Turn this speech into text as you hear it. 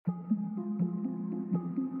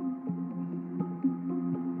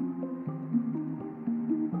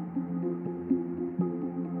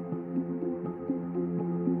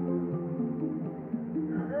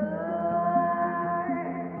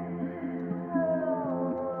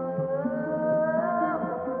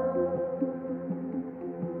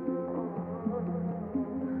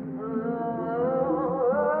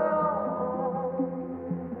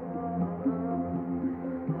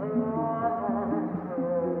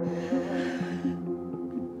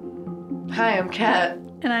Hi, I'm Kat.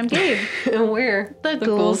 And I'm Gabe. And we're the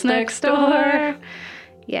Ghouls Next Door.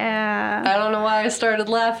 Yeah. I don't know why I started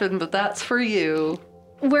laughing, but that's for you.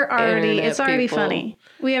 It's already people. funny.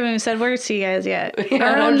 We haven't even said words to you guys yet.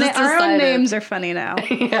 Yeah, our own names are funny now.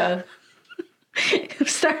 Yeah.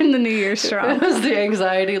 Starting the new year strong. It was the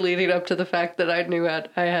anxiety leading up to the fact that I knew I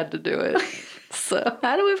had to do it. So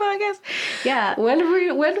How do we podcast? Yeah. when did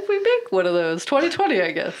we make one of those? 2020,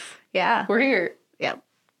 I guess. Yeah. We're here. Yeah.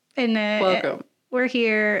 And Welcome. We're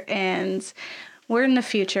here and we're in the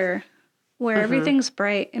future where everything's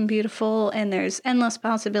bright and beautiful and there's endless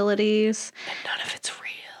possibilities. And none of it's real.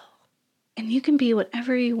 And you can be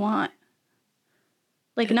whatever you want.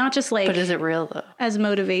 Like, not just like... But is it real, though? As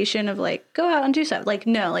motivation of like, go out and do stuff. Like,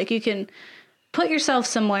 no, like you can put yourself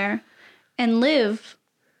somewhere and live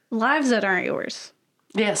lives that aren't yours.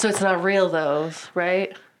 Yeah, so it's not real, though,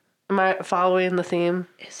 right? Am I following the theme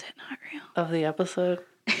Is it not real? of the episode?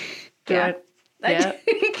 Yeah. Yeah.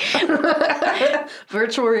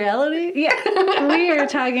 Virtual reality? Yeah. We are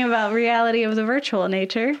talking about reality of the virtual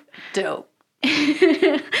nature. Dope. Which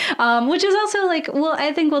is also like, well,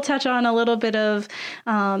 I think we'll touch on a little bit of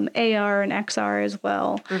AR and XR as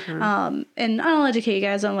well. And I'll educate you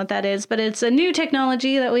guys on what that is, but it's a new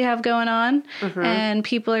technology that we have going on and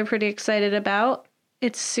people are pretty excited about.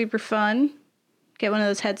 It's super fun. Get one of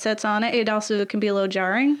those headsets on it. It also can be a little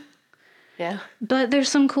jarring. Yeah. But there's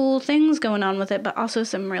some cool things going on with it, but also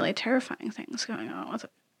some really terrifying things going on with it.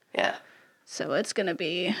 Yeah. So it's going to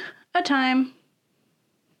be a time.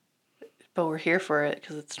 But we're here for it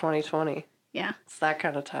because it's 2020. Yeah. It's that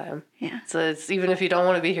kind of time. Yeah. So it's even if you don't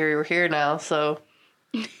want to be here, we're here now. So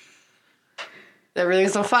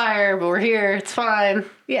everything's on fire, but we're here. It's fine.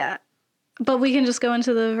 Yeah. But we can just go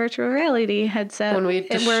into the virtual reality headset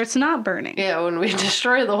where it's not burning. Yeah, when we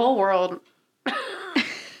destroy the whole world,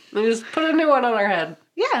 we just put a new one on our head.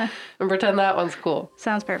 Yeah. And pretend that one's cool.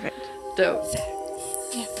 Sounds perfect. Dope.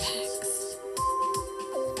 Yeah, facts.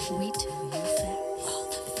 We tell you facts. All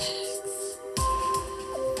the facts.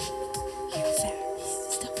 Your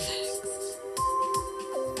facts. Still facts.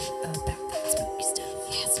 About that spooky stuff.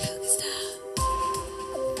 Yeah, spooky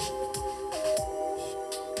stuff.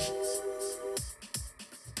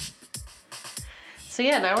 So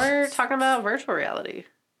yeah, now we're talking about virtual reality.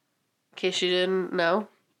 In case you didn't know,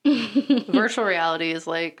 virtual reality is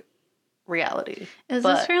like reality. Is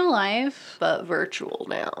this real life? But virtual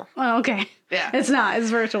now. Oh, okay. Yeah. It's not. It's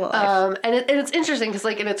virtual life. And it's interesting because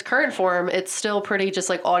like in its current form, it's still pretty just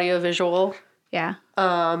like audio visual. Yeah.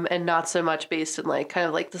 And not so much based in like kind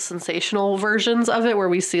of like the sensational versions of it where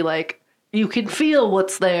we see like you can feel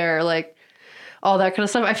what's there, like all that kind of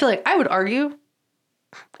stuff. I feel like I would argue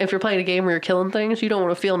if you're playing a game where you're killing things, you don't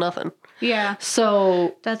want to feel nothing. Yeah.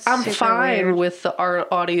 So I'm super fine weird. with the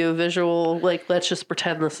audio visual. Like, let's just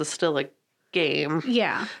pretend this is still a game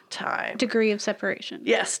Yeah. time. Degree of separation.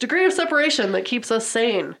 Yes, degree of separation that keeps us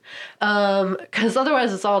sane. Because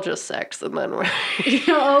otherwise it's all just sex. And then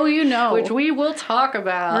Oh, you know. which we will talk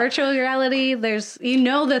about. Virtual reality,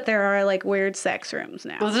 that there are like weird sex rooms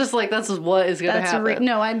now. It's just like, this is what is going to happen.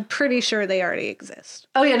 No, I'm pretty sure they already exist.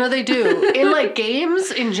 Oh yeah, no, they do. In like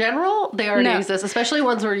games in general, they already No. exist. Especially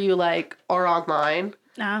ones where you like are online.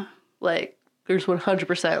 No. Like there's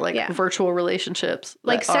 100% like Yeah. virtual relationships.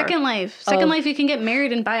 Like that are- Second Life. Second Life, you can get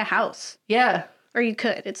married and buy a house. Yeah, Or you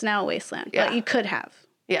could. It's now a wasteland. Yeah. But you could have.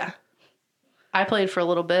 yeah. I played for a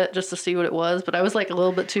little bit just to see what it was, but I was like a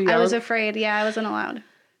little bit too young. I was afraid. Yeah, I wasn't allowed.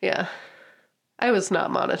 Yeah. I was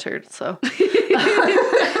not monitored, so.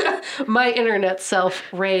 My internet self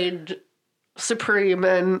reigned supreme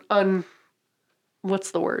and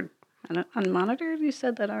what's the word? Unmonitored? You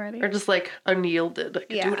said that already. Or just like unyielded. I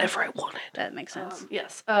could Yeah. do whatever I wanted. That makes sense.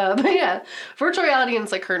 Yes. But yeah, virtual reality in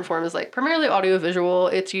its like current form is like primarily audio-visual.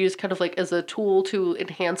 It's used kind of like as a tool to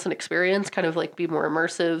enhance an experience, kind of like be more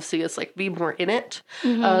immersive, see us like be more in it.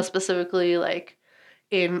 Specifically like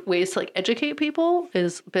in ways to like educate people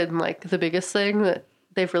has been like the biggest thing that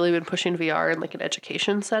they've really been pushing VR in like an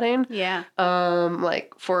education setting. Yeah.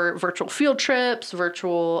 Like for virtual field trips,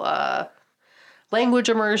 virtual language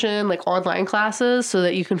immersion, like online classes, so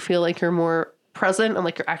that you can feel like you're more present and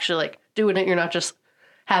like you're actually like doing it. You're not just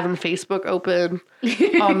having Facebook open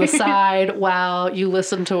on the side while you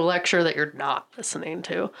listen to a lecture that you're not listening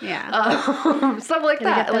to. Yeah. Stuff like Gotta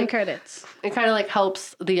that. get them Like credits. it kind of like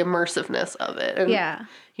helps the immersiveness of it. And, Yeah.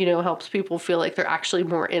 you know, helps people feel like they're actually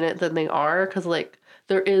more in it than they are. Because like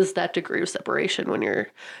there is that degree of separation when you're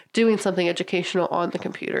doing something educational on the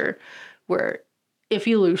computer where if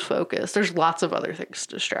you lose focus, there's lots of other things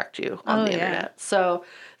to distract you on the internet. So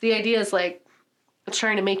the idea is like, it's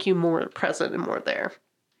trying to make you more present and more there.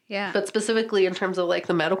 Yeah. But specifically in terms of like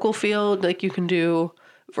the medical field, like you can do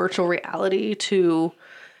virtual reality to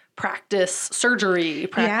practice surgery,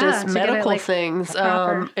 practice to get it, medical like, things.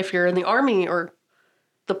 proper. If you're in the army or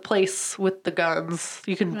the place with the guns,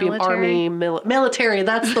 you can be Military. army, military.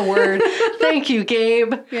 That's the word. Thank you,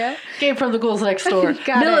 Gabe. Yeah. Gabe from the Ghouls Next Door.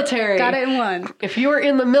 Got Military. It. Got it in one. If you're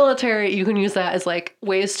in the military, you can use that as like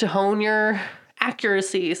ways to hone your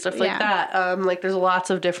accuracy, stuff like Yeah. that. Like there's lots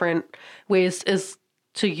of different ways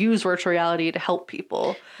to use virtual reality to help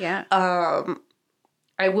people. Yeah.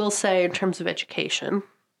 I will say in terms of education,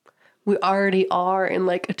 we already are in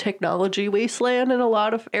like a technology wasteland in a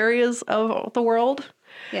lot of areas of the world.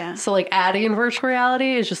 yeah. So like adding virtual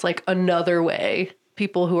reality is just like another way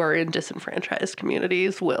people who are in disenfranchised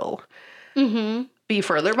communities will be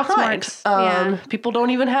further behind. Smart. Yeah. People don't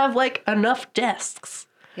even have like enough desks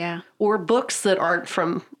Yeah. or books that aren't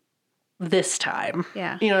from this time.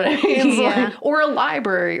 Yeah. You know what I mean? It's Yeah. like, or a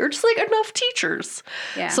library or just like enough teachers.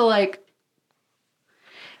 Yeah. So like,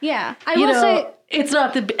 Yeah. I you will know, say it's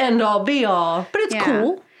not the end all be all, but it's Yeah.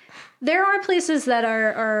 cool. there are places that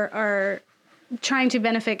are trying to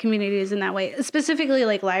benefit communities in that way. Specifically,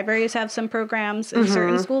 like libraries have some programs and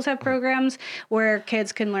certain schools have programs where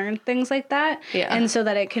kids can learn things like that. Yeah. And so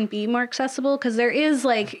that it can be more accessible. Because there is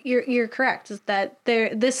like, you're correct, is that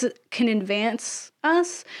this can advance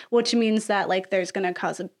us, which means that like there's going to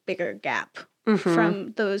cause a bigger gap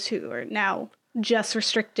from those who are now just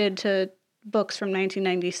restricted to books from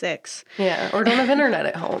 1996. Yeah. Or don't have internet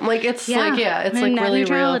at home. Like it's like, yeah, it's and like net really real.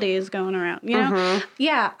 neutrality is going around, you know?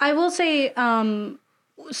 Yeah, I will say,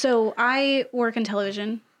 so I work in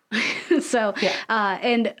television. So,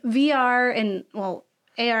 and VR and, well,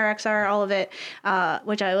 AR, XR, all of it,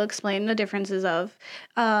 which I will explain the differences of.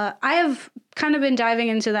 I have kind of been diving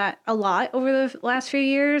into that a lot over the last few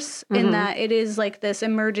years, in that it is like this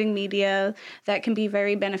emerging media that can be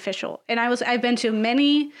very beneficial. And I've been to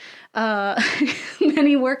many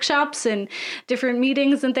many workshops and different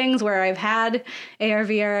meetings and things where I've had AR,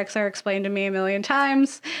 VR, XR explained to me a million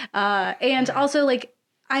times. And also like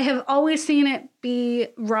I have always seen it be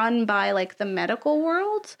run by like the medical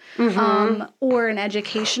world, or an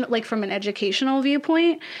education, like from an educational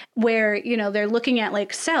viewpoint, where, you know, they're looking at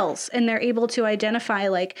like cells and they're able to identify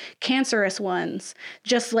like cancerous ones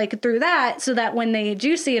just like through that, so that when they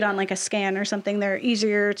do see it on like a scan or something, they're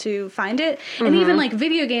easier to find it. And even like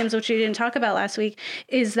video games, which we didn't talk about last week,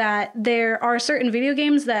 is that there are certain video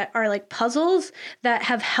games that are like puzzles that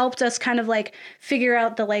have helped us kind of like figure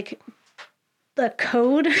out the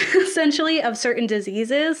code essentially of certain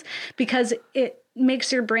diseases, because it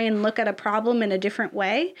makes your brain look at a problem in a different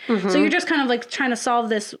way. So you're just kind of like trying to solve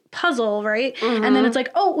this puzzle, right? And then it's like,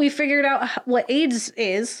 oh, we figured out what AIDS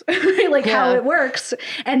is, like how it works.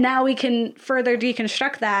 And now we can further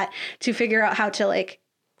deconstruct that to figure out how to like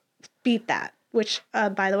beat that, which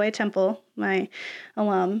by the way, Temple, my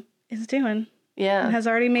alum, is doing. Yeah. And has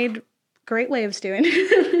already made great waves doing.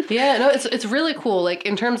 Yeah, no, it's really cool. Like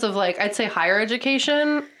in terms of like, I'd say higher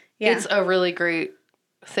education, it's a really great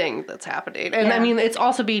thing that's happening. And I mean, it's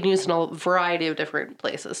also being used in a variety of different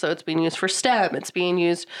places. So it's being used for STEM. It's being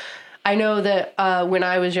used. I know that when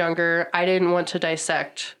I was younger, I didn't want to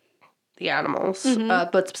dissect the animals,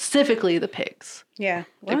 but specifically the pigs. Yeah.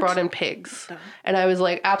 They brought in pigs. And I was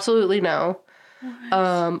like, absolutely no.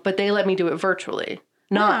 But they let me do it virtually.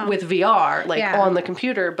 Not with VR, like on the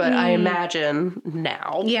computer, but I imagine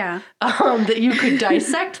now that you could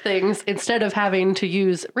dissect things instead of having to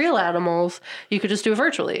use real animals. You could just do it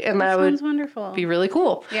virtually, and that would wonderful. be really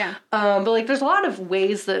cool. Yeah. But like, there's a lot of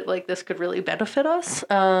ways that like this could really benefit us.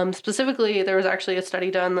 Specifically, there was actually a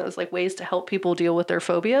study done that was like ways to help people deal with their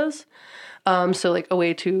phobias. So like a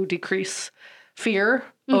way to decrease fear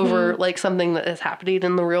over like something that is happening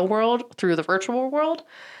in the real world through the virtual world.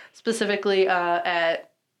 Specifically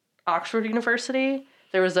at Oxford University,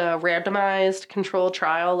 there was a randomized controlled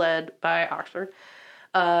trial led by Oxford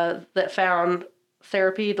that found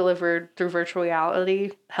therapy delivered through virtual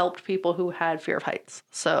reality helped people who had fear of heights.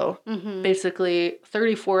 So basically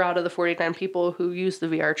 34 out of the 49 people who used the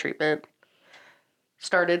VR treatment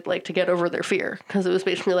started like to get over their fear, because it was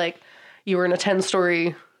basically like you were in a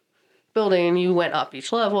 10-story building, you went up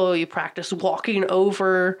each level, you practiced walking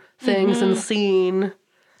over things and seeing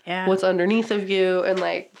what's underneath of you, and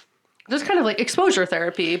like just kind of like exposure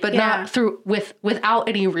therapy, but not without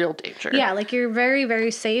any real danger. Yeah, like you're very,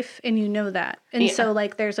 very safe and you know that. And so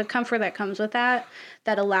like there's a comfort that comes with that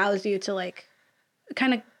allows you to like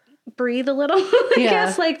kind of breathe a little, I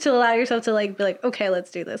guess, like to allow yourself to like be like, okay,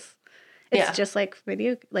 let's do this. It's just like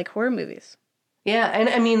horror movies. Yeah, and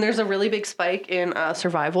I mean, there's a really big spike in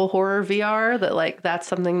survival horror VR that, like, that's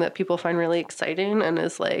something that people find really exciting and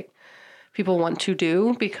is, like, people want to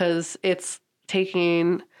do because it's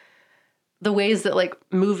taking the ways that, like,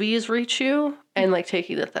 movies reach you and, like,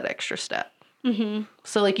 taking it that extra step. Mm-hmm.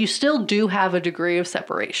 So, like, you still do have a degree of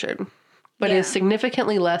separation, but it's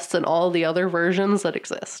significantly less than all the other versions that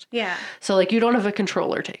exist. Yeah. So, like, you don't have a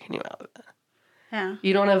controller taking you out of it. Yeah.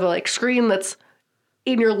 You don't have a, like, screen that's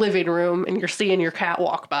in your living room and you're seeing your cat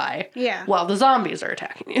walk by while the zombies are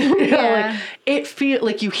attacking you. You know, like, it feel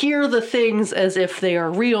like you hear the things as if they are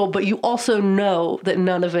real, but you also know that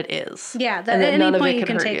none of it is. Yeah, that at any point you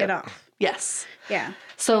can take it off. Yes. Yeah.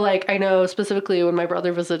 So, like, I know specifically when my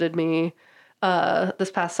brother visited me this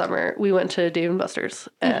past summer, we went to Dave & Buster's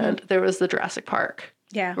and there was the Jurassic Park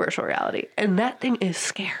virtual reality. And that thing is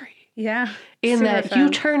scary. Yeah. In super that fun. you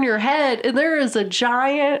turn your head and there is a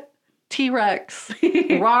giant T-Rex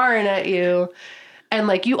roaring at you. And,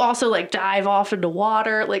 like, you also, like, dive off into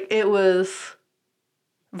water. Like, it was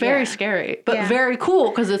very scary, but very cool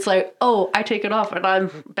because it's like, oh, I take it off and I'm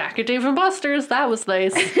back at Dave & Buster's. That was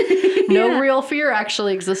nice. No real fear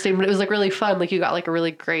actually existing, but it was, like, really fun. Like, you got, like, a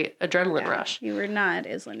really great adrenaline rush. You were not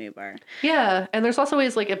at Isla Nublar. Yeah, and there's also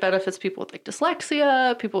ways, like, it benefits people with, like,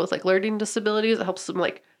 dyslexia, people with, like, learning disabilities. It helps them,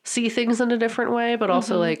 like, see things in a different way, but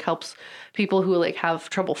also, like, helps people who, like, have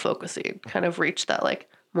trouble focusing kind of reach that, like,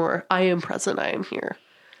 more I am present, I am here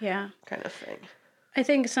kind of thing. I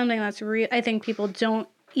think something that's I think people don't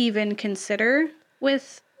even consider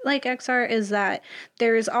with, like, XR is that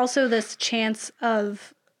there is also this chance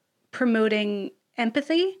of promoting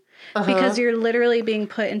empathy because you're literally being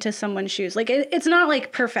put into someone's shoes. Like, it's not,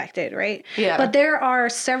 like, perfected, right? Yeah. But there are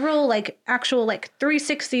several, like, actual, like,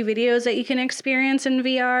 360 videos that you can experience in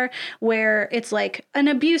VR where it's, like, an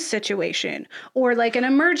abuse situation or, like, an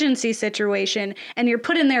emergency situation. And you're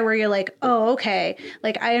put in there where you're like, oh, okay.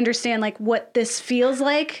 Like, I understand, like, what this feels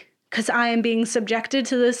like because I am being subjected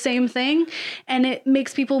to the same thing. And it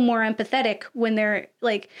makes people more empathetic when they're,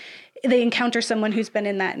 like, they encounter someone who's been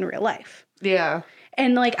in that in real life. Yeah.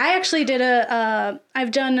 And, like, I actually did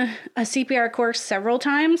I've done a CPR course several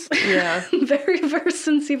times. Yeah. Very versed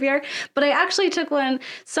in CPR. But I actually took one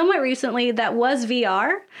somewhat recently that was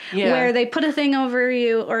VR, where they put a thing over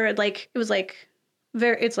you, or, like, it was, like,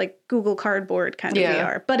 it's like Google Cardboard kind of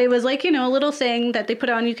VR. But it was, like, you know, a little thing that they put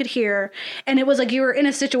on you could hear. And it was like you were in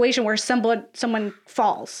a situation where someone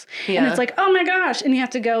falls. Yeah. And it's like, oh, my gosh. And you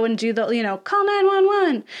have to go and do the, you know, call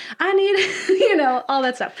 911. I need, you know, all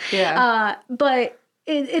that stuff. Yeah. But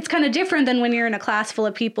it's kind of different than when you're in a class full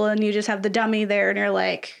of people and you just have the dummy there and you're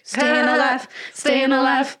like, stay in the left, stay in the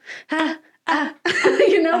left.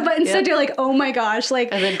 You know, but instead you're like, oh my gosh, like,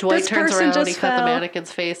 and then Dwight turns around and he cut the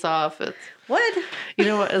mannequin's face off. It's, what? You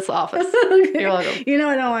know what? It's Office. Okay. You're welcome. You know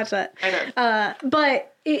I don't watch that. I know.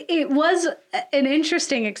 But it was an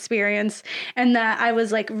interesting experience, and that I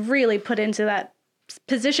was, like, really put into that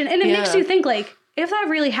position. And it makes you think, like, if that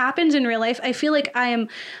really happens in real life, I feel like I am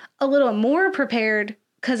a little more prepared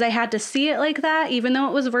because I had to see it like that, even though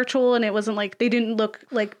it was virtual and it wasn't like, they didn't look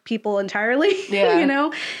like people entirely, you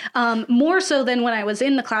know, more so than when I was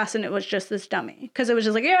in the class and it was just this dummy, because it was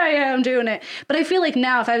just like, yeah, I'm doing it. But I feel like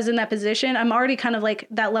now if I was in that position, I'm already kind of like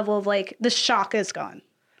that level of, like, the shock is gone.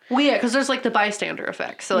 Well, yeah, because there's, like, the bystander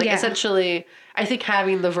effect. So, like, essentially, I think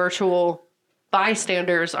having the virtual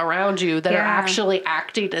bystanders around you that are actually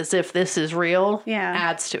acting as if this is real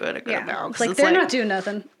adds to it a good amount. It's like, they're not doing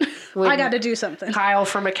nothing. I got to do something. Kyle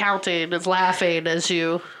from accounting is laughing as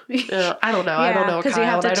you, I don't know. I don't know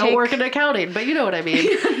Kyle. I don't work in accounting, but you know what I mean.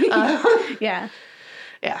 Yeah.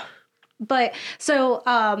 Yeah. But so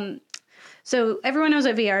everyone knows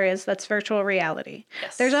what VR is. That's virtual reality.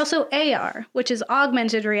 Yes. There's also AR, which is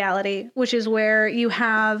augmented reality, which is where you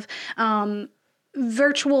have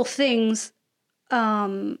virtual things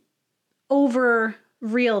over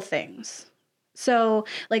real things. So,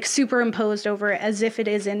 like, superimposed over it as if it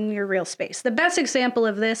is in your real space. The best example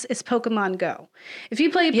of this is Pokemon Go. If you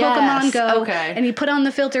play Pokemon Go and you put on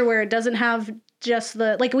the filter where it doesn't have just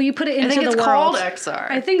the, like, when you put it into the world. I think it's called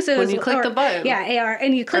XR. I think so. When you click the button. Yeah, AR.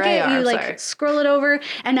 And you click it, you, like, scroll it over,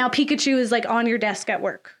 and now Pikachu is, like, on your desk at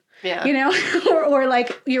work. Yeah. You know? or,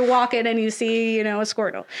 like, you're walking and you see, you know, a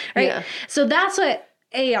Squirtle. Right? Yeah. So that's what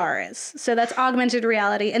AR is. So that's augmented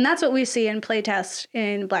reality. And that's what we see in playtest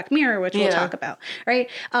in Black Mirror, which we'll talk about, right?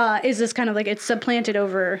 Is this kind of like it's supplanted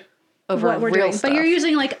over what we're doing. Stuff. But you're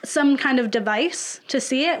using, like, some kind of device to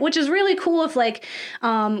see it, which is really cool. If, like,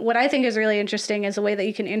 what I think is really interesting is the way that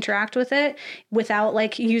you can interact with it without,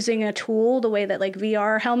 like, using a tool the way that, like,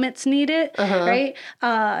 VR helmets need it, right?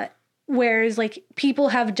 Whereas, like, people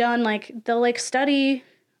have done, like, they'll, like, study,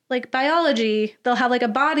 like biology, they'll have like a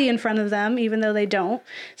body in front of them, even though they don't.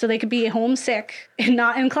 So they could be homesick and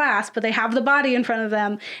not in class, but they have the body in front of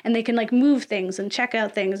them and they can like move things and check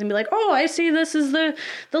out things and be like, oh, I see this is the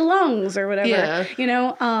lungs or whatever, you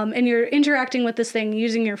know, and you're interacting with this thing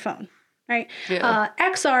using your phone. Right. Yeah.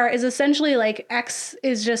 XR is essentially like X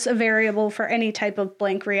is just a variable for any type of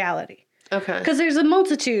blank reality. Okay. Because there's a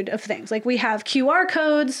multitude of things. Like we have QR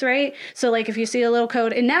codes, right? So like if you see a little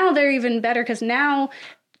code, and now they're even better because now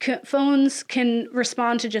phones can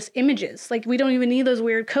respond to just images. Like we don't even need those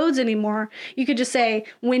weird codes anymore. You could just say,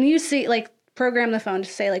 when you see, like program the phone to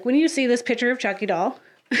say like, when you see this picture of Chucky doll,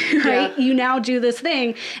 right, you now do this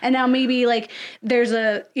thing. And now maybe like there's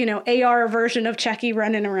a, you know, AR version of Chucky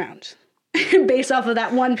running around. Based off of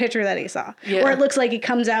that one picture that he saw, or it looks like he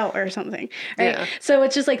comes out or something, right? Yeah. So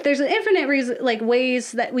it's just like there's an infinite reason, like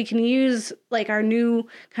ways that we can use like our new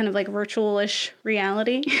kind of like virtual-ish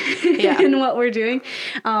reality in what we're doing.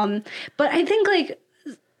 But I think like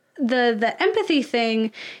the empathy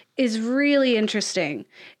thing is really interesting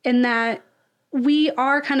in that we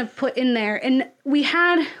are kind of put in there, and we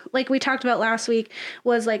had, like we talked about last week,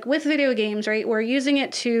 was like with video games, right? We're using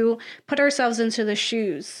it to put ourselves into the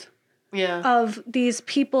shoes of these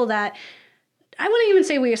people that I wouldn't even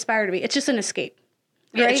say we aspire to be. It's just an escape.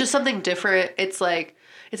 Yeah, right? It's just something different. It's like,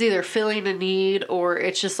 it's either filling a need or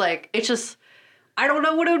it's just, I don't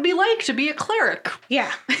know what it would be like to be a cleric.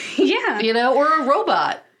 Yeah. Yeah. You know, or a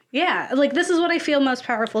robot. Yeah. Like, this is what I feel most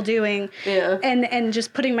powerful doing. Yeah. And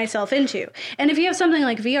just putting myself into. And if you have something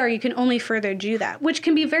like VR, you can only further do that, which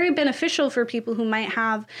can be very beneficial for people who might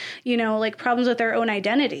have, you know, like problems with their own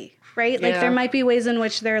identity. Right? Like there might be ways in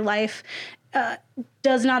which their life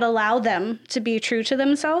does not allow them to be true to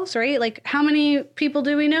themselves, right? Like how many people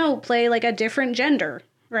do we know play like a different gender,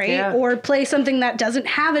 right? Yeah. Or play something that doesn't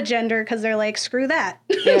have a gender because they're like, screw that.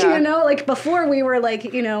 Yeah. You know, like before we were like,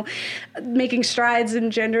 you know, making strides in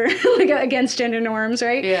gender, like against gender norms,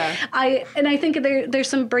 right? Yeah. I think there's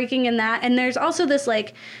some breaking in that. And there's also this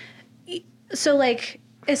like, so like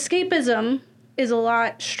escapism is a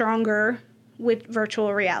lot stronger with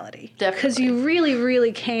virtual reality. Definitely. Because you really,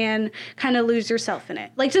 really can kind of lose yourself in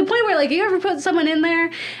it. Like to the point where like you ever put someone in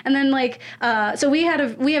there and then like, so we have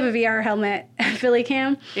a VR helmet at Philly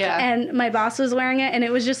Cam. Yeah. And my boss was wearing it and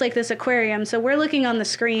it was just like this aquarium. So we're looking on the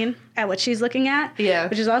screen at what she's looking at. Yeah.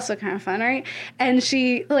 Which is also kind of fun, right? And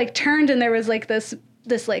she like turned and there was like this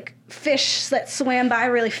like fish that swam by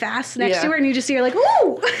really fast next to her and you just see her like,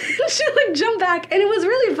 ooh, she like jumped back and it was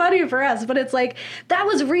really funny for us, but it's like, that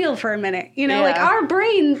was real for a minute, you know, like our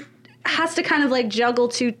brain has to kind of like juggle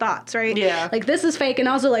two thoughts, right? Yeah. Like this is fake and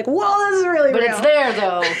also like, whoa, this is really real. But it's there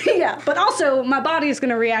though. Yeah. But also my body is going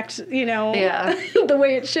to react, you know, the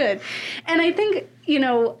way it should. And I think, you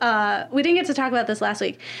know, we didn't get to talk about this last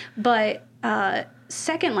week, but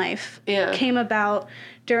Second Life came about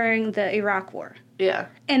during the Iraq War. Yeah.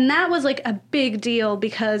 And that was like a big deal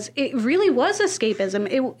because it really was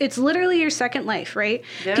escapism. It's literally your second life, right?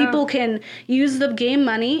 Yeah. People can use the game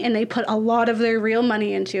money and they put a lot of their real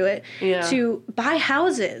money into it to buy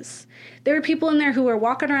houses. There were people in there who were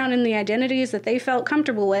walking around in the identities that they felt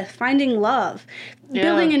comfortable with, finding love,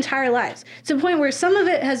 building entire lives. To the point where some of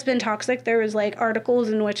it has been toxic. There was like articles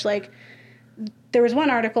in which like, there was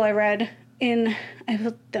one article I read in,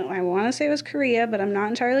 I want to say it was Korea, but I'm not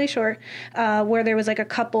entirely sure, where there was like a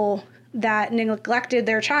couple that neglected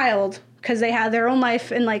their child because they had their own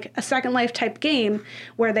life in like a Second Life type game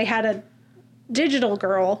where they had a digital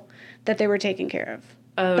girl that they were taking care of.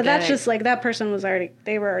 Okay. But that's just like that person was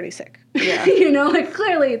they were already sick. Yeah. You know, like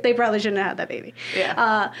clearly they probably shouldn't have had that baby.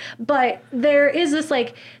 Yeah. But there is this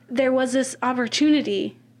like, there was this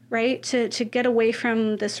opportunity, right, to get away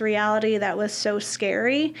from this reality that was so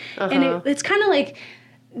scary. And it's kind of like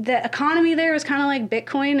the economy there was kind of like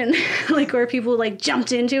Bitcoin and like where people like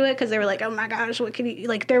jumped into it because they were like, oh my gosh, what can you,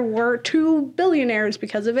 like there were 2 billionaires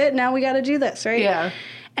because of it. Now we got to do this, right? Yeah.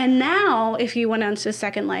 And now, if you went on to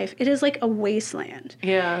Second Life, it is like a wasteland.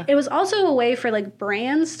 Yeah. It was also a way for like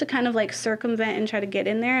brands to kind of like circumvent and try to get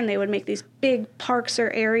in there, and they would make these big parks or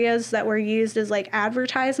areas that were used as like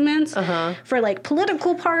advertisements for like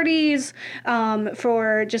political parties,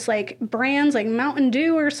 for just like brands like Mountain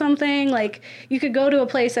Dew or something. Like you could go to a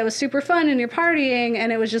place that was super fun and you're partying,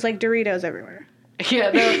 and it was just like Doritos everywhere.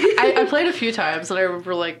 Yeah, no, I played a few times, and I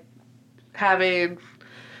remember like having.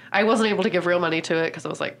 I wasn't able to give real money to it because I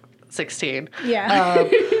was like 16. Yeah.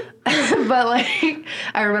 But like,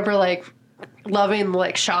 I remember like loving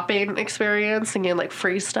like shopping experience and getting like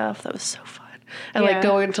free stuff. That was so fun. And like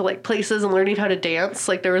going to like places and learning how to dance.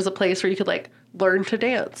 Like there was a place where you could like learn to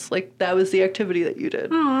dance. Like that was the activity that you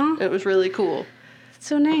did. Aww. It was really cool.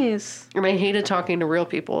 So nice. And I hated talking to real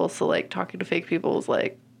people, so like talking to fake people was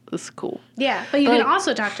like, this is cool. Yeah, but you But, can like,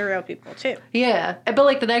 also talk to real people too. Yeah, but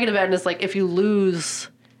like the negative end is like if you lose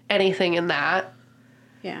anything in that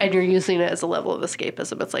Yeah. and you're using it as a level of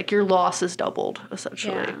escapism, it's like your loss is doubled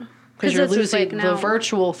essentially. Yeah. Because you're it's just, losing like, the now-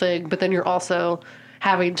 virtual thing, but then you're also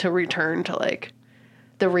having to return to like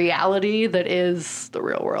the reality that is the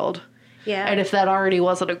real world. Yeah. And if that already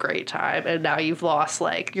wasn't a great time and now you've lost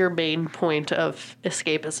like your main point of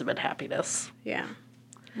escapism and happiness, yeah.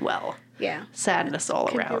 well, Yeah. sadness all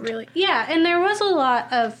Could be around. really, yeah, and there was a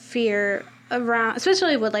lot of fear around,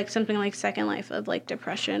 especially with like something like Second Life, of like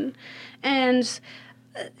depression, and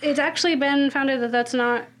it's actually been founded that that's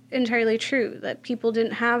not entirely true. That people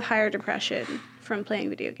didn't have higher depression from playing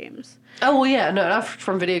video games. Oh, well, yeah, no, not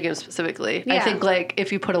from video games specifically. I Yeah. think like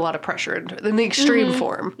if you put a lot of pressure into it, in the extreme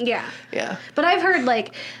form. Yeah, Yeah. but I've heard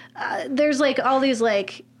like there's like all these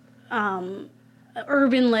like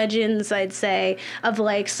urban legends, I'd say, of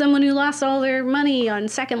like someone who lost all their money on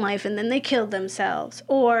Second Life and then they killed themselves,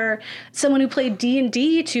 or someone who played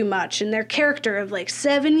D&D too much and their character of like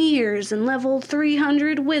 7 years and level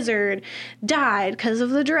 300 wizard died because of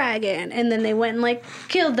the dragon, and then they went and like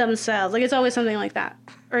killed themselves. Like it's always something like that,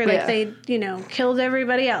 or like Yeah. they killed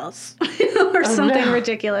everybody else or something no.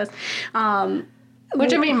 ridiculous.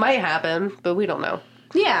 Which I mean might happen, but we don't know.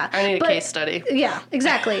 Yeah, I need a but- case study. Yeah,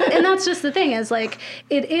 exactly. And that's just the thing, is like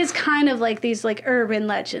it is kind of like these like urban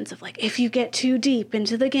legends of like if you get too deep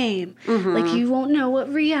into the game, like you won't know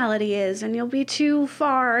what reality is and you'll be too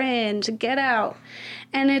far in to get out.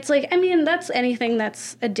 And it's like, I mean, that's anything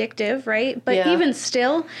that's addictive, right? But Yeah. even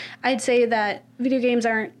still, I'd say that video games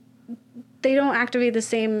they don't activate the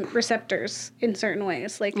same receptors in certain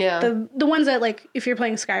ways. Like Yeah. the ones that like if you're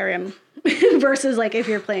playing Skyrim versus like if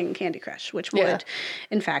you're playing Candy Crush, which Yeah. would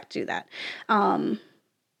in fact do that.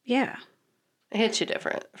 Yeah. It hits you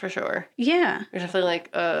different, for sure. Yeah. You're definitely like,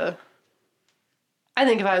 I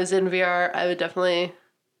think if I was in VR, I would definitely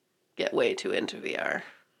get way too into VR.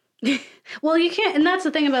 Well, you can't, and that's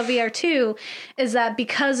the thing about VR too, is that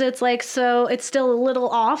because it's like so, it's still a little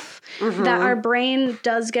off, that our brain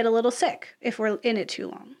does get a little sick if we're in it too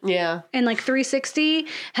long. Yeah. And like 360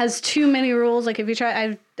 has too many rules. Like if you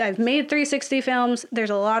try, I've made 360 films.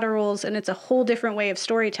 There's a lot of rules, and it's a whole different way of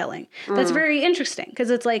storytelling. That's very interesting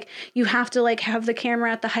because it's like you have to like have the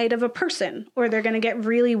camera at the height of a person, or they're gonna get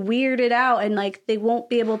really weirded out, and like they won't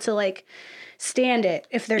be able to like stand it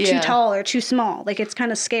if they're too Yeah. tall or too small. Like it's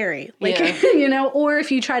kind of scary. Like Yeah. or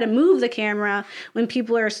if you try to move the camera when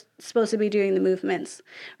people are supposed to be doing the movements,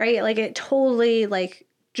 right? Like it totally like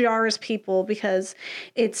jars people because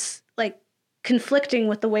it's like conflicting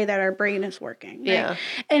with the way that our brain is working. Right? Yeah.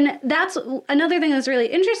 And that's another thing that's really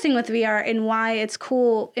interesting with VR and why it's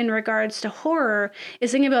cool in regards to horror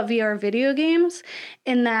is thinking about VR video games,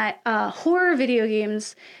 in that horror video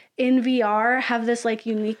games in VR have this like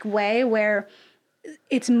unique way where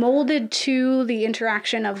it's molded to the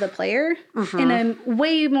interaction of the player in a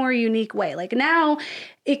way more unique way. Like now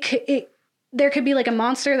there could be like a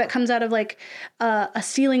monster that comes out of like a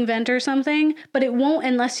ceiling vent or something, but it won't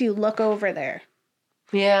unless you look over there.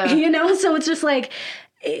 Yeah. So it's just like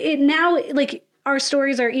it now, like our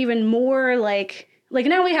stories are even more like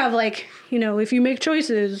now we have like, if you make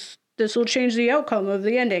choices, this will change the outcome of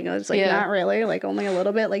the ending. It's like, Yeah. not really, like only a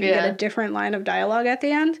little bit, like you get Yeah. a different line of dialogue at the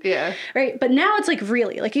end. Yeah. Right. But now it's like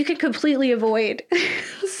really, like you could completely avoid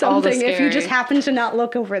something if you just scary. happen to not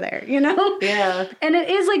look over there, Yeah. And it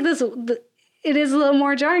is like this, it is a little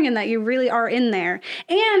more jarring in that you really are in there.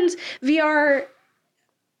 And VR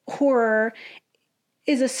horror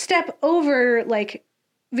is a step over like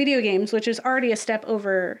video games, which is already a step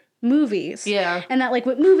over movies. Yeah. And that like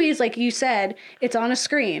with movies, like you said, it's on a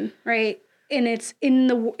screen, right? And it's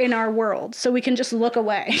in our world. So we can just look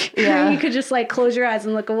away. Yeah. You could just like close your eyes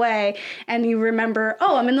and look away and you remember,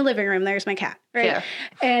 oh, I'm in the living room, there's my cat. Right. Yeah.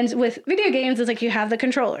 And with video games, it's like you have the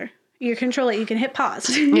controller. You control it, you can hit pause.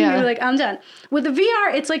 Yeah. You're like, I'm done. With the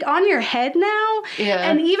VR, it's like on your head now. Yeah.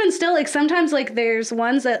 And even still, like sometimes like there's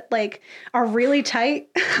ones that like are really tight.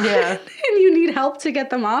 Yeah. And you need help to get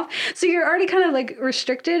them off. So you're already kind of like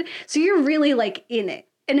restricted. So you're really like in it.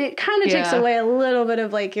 And it kind of takes Yeah. away a little bit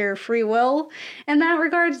of like your free will in that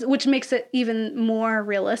regards, which makes it even more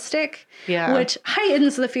realistic. Yeah. Which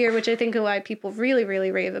heightens the fear, which I think is why people really, really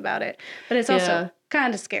rave about it. But it's also Yeah.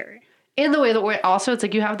 kind of scary. And the way that it's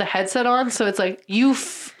like you have the headset on, so it's like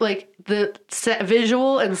like the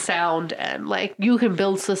visual and sound, and like you can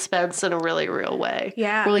build suspense in a really real way.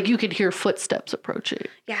 Yeah. Where like you can hear footsteps approaching.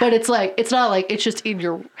 Yeah. But it's like it's not like it's just in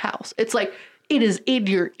your house. It's like it is in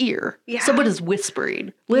your ear. Yeah. Someone is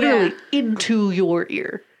whispering literally into your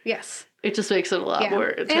ear. Yes. It just makes it a lot more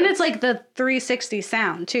intense. And it's like the 360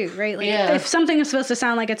 sound too, right? Like Yeah. if something is supposed to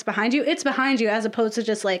sound like it's behind you as opposed to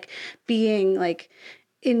just like being like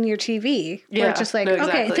in your TV. Where it's just like, no, okay, I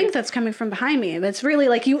exactly. think that's coming from behind me. But it's really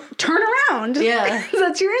like you turn around. Yeah.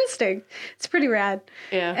 That's your instinct. It's pretty rad.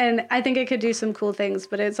 Yeah. And I think it could do some cool things,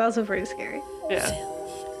 but it's also pretty scary. Yeah. Films.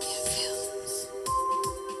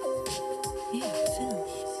 Yeah,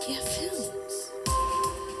 films. Yeah, films.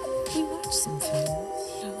 We watch some films.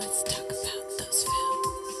 Now let's talk about those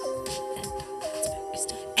films. And all that spooky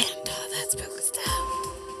stuff. And all that spooky stuff.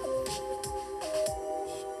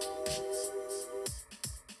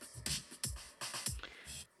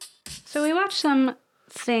 So we watched some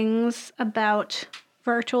things about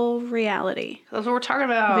virtual reality, That's what we're talking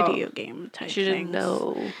about. video game type You didn't things.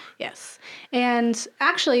 know. Yes. And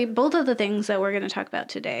actually, both of the things that we're going to talk about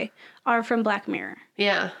today are from Black Mirror.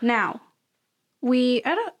 Yeah. Now, I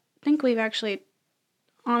don't think we've actually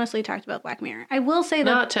honestly talked about Black Mirror. I will say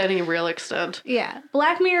that, Not to any real extent. yeah,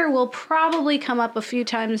 Black Mirror will probably come up a few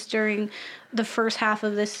times during the first half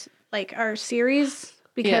of this, like our series,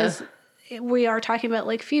 because we are talking about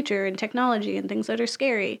like future and technology and things that are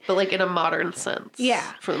scary. But like in a modern sense. Yeah.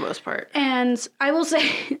 For the most part. And I will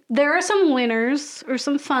say there are some winners or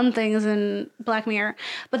some fun things in Black Mirror.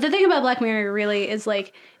 But the thing about Black Mirror really is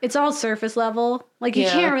like it's all surface level. Like you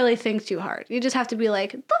Yeah. can't really think too hard. You just have to be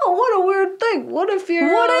like, oh, what a weird thing. What if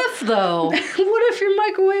your What if though? what if your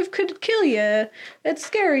microwave could kill you? It's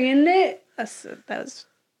scary, isn't it? That was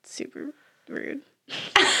super rude.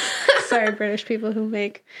 Sorry, British people who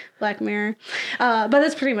make Black Mirror. But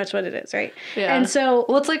that's pretty much what it is, right? Yeah. And so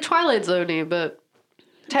Well, it's like Twilight Zone-y, but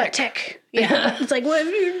tech. Yeah. It's like, what if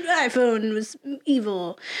your iPhone was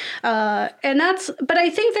evil? But I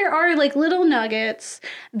think there are like little nuggets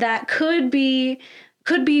that could be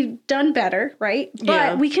done better, right? But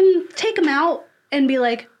Yeah. we can take them out and be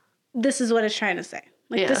like, this is what it's trying to say.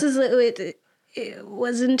 Like, Yeah. this is what it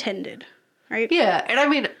was intended, right? yeah. And I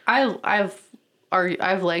mean,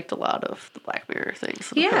 I've liked a lot of the Black Mirror things.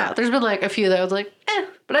 that have come Yeah. out. There's been like a few that I was like,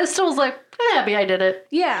 but I still was like, I'm happy I did it.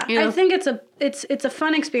 Yeah, You know? I think it's a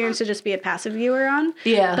fun experience to just be a passive viewer on.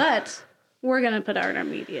 Yeah. But we're gonna put our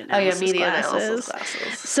media Oh yeah, analysis media classes. analysis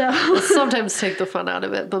classes. So Sometimes take the fun out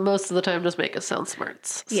of it, but most of the time just make us sound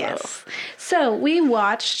smarts. So. yes. So we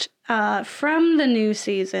watched from the newest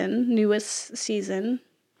season.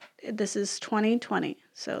 This is 2020,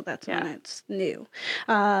 so that's when Yeah. it's new.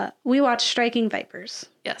 We watched Striking Vipers,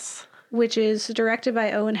 Yes. which is directed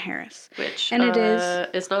by Owen Harris. Which And it is-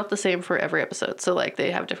 it's not the same for every episode. So like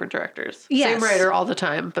they have different directors. Yes. Same writer all the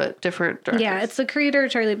time, but different directors. Yeah, it's the creator,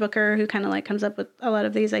 Charlie Booker, who kind of like comes up with a lot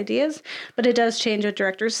of these ideas, but it does change with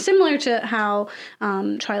directors, similar to how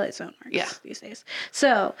Twilight Zone works these days.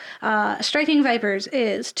 So, Striking Vipers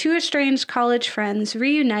is two estranged college friends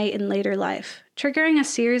reunite in later life, triggering a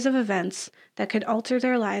series of events that could alter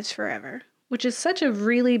their lives forever, which is such a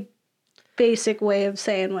really basic way of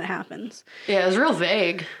saying what happens. Yeah, it's real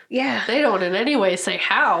vague. Yeah. They don't in any way say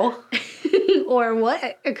how. Or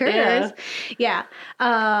what occurs. Yeah.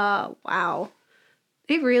 Wow.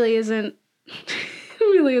 It really isn't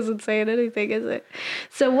saying anything, is it?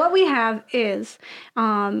 So what we have is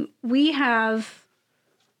what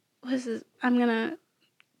is this? I'm gonna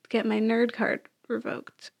get my nerd card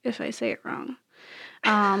revoked if I say it wrong.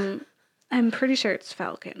 I'm pretty sure it's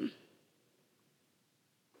Falcon.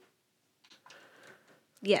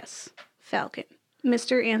 Yes, Falcon.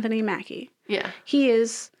 Mr. Anthony Mackie. Yeah. He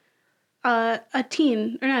is a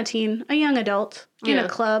young adult in Yeah. a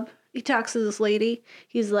club. He talks to this lady.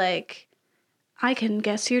 He's like, I can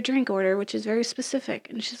guess your drink order, which is very specific.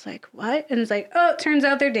 And she's like, what? And it's like, oh, it turns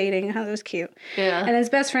out they're dating. How that was cute. Yeah. And his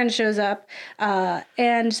best friend shows up,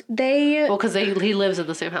 and they, Well, because he lives in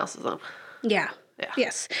the same house as them. yeah. Yeah.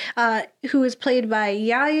 Yes. Who is played by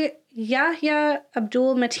Yahya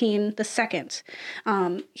Abdul Mateen II.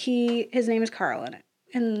 His name is Carl in it.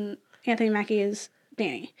 And Anthony Mackie is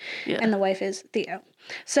Danny. Yeah. And the wife is Theo.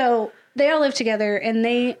 So they all live together and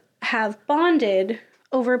they have bonded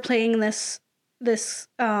over playing this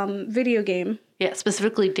video game. Yeah,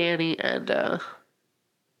 specifically Danny and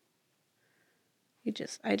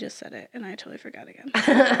I just said it and I totally forgot again.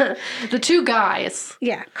 the two guys,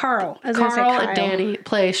 Yeah, Carl. I was gonna say Carl Kyle. and Danny,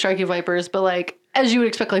 play Striking Vipers, but like as you would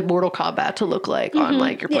expect, like Mortal Kombat to look like on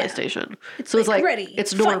like your Yeah. PlayStation. It's So it's like, like ready,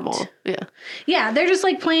 it's fight. normal. Yeah. Yeah, they're just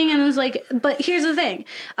like playing and it was like, but here's the thing.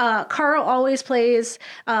 Carl always plays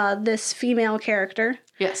this female character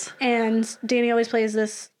Yes. and Danny always plays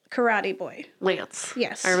this karate boy. Lance.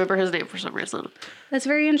 Yes. I remember his name for some reason. That's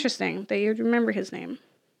very interesting that you remember his name,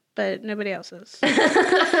 but nobody else's.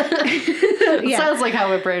 Yeah. Sounds like how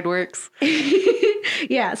my brain works.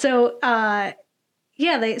 Yeah. So,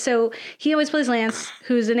 so he always plays Lance,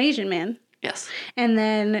 who's an Asian man. Yes. And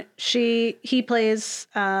then he plays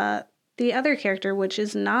the other character, which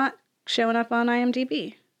is not showing up on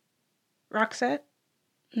IMDb. Roxette?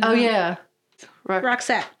 Oh, yeah.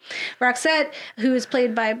 Roxette, who is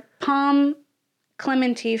played by Pom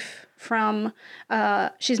Klementif from,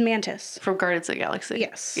 she's Mantis. From Guardians of the Galaxy.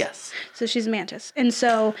 Yes. Yes. So she's Mantis. And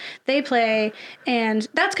so they play, and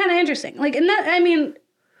that's kind of interesting. Like, and that, I mean,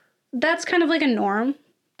 that's kind of like a norm.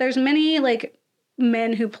 There's many, like,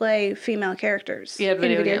 men who play female characters in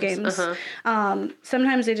video games. Uh-huh.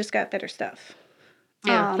 Sometimes they just got better stuff.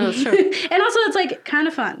 Yeah, that's true. And also it's like kind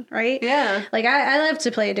of fun, right? Yeah. Like I love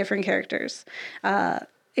to play different characters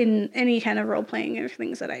in any kind of role playing or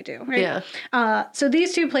things that I do, right? Yeah. So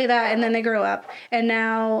these two play that, and then they grow up, and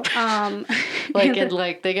now they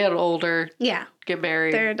get older, yeah, get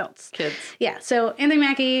married. they're adults. Kids. Yeah, so Anthony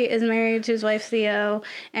Mackie is married to his wife Theo,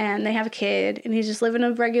 and they have a kid, and he's just living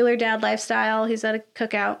a regular dad lifestyle. He's at a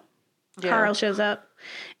cookout. Yeah. Carl shows up,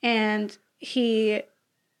 and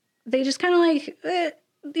they just kind of like,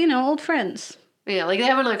 old friends. Yeah, like they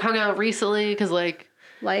haven't like hung out recently because like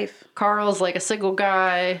Life. Carl's like a single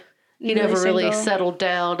guy. He Really never really single. settled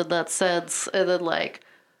down in that sense. And then like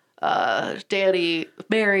Danny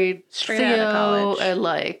married Straight out of Theo college. and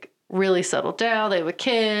like really settled down. They have a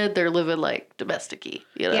kid. They're living like domestic-y,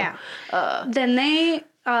 you know? Yeah. Then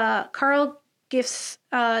Carl gifts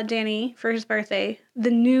Danny for his birthday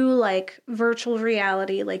the new like virtual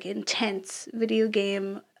reality, like intense video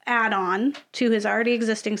game add-on to his already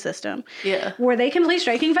existing system. Yeah. Where they can play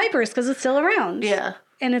Striking Vipers because it's still around. Yeah.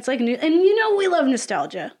 And it's like new, and we love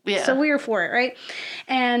nostalgia. Yeah. So we were for it, right?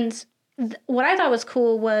 And what I thought was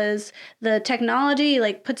cool was the technology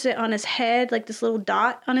like puts it on his head, like this little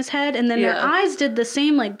dot on his head, and then their Yeah. eyes did the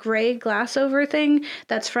same like gray glass over thing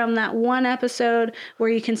that's from that one episode where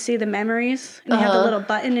you can see the memories and you have the little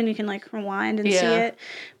button and you can like rewind and see Yeah. it,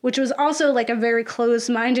 which was also like a very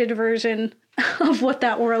closed-minded version of what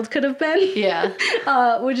that world could have been.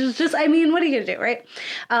 Yeah. Which is just, I mean, what are you gonna do, right?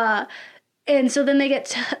 And so then they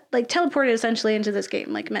get teleported essentially into this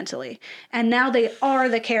game, like mentally, and now they are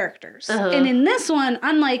the characters. And in this one,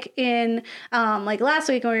 unlike in like last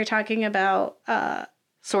week when we were talking about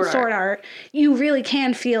Sword art, you really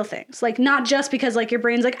can feel things, like not just because like your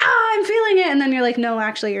brain's like, I'm feeling it, and then you're like, no,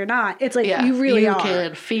 actually you're not. It's like Yeah. you really are.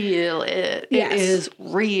 can feel it. Yes. It is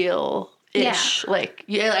real-ish. Like,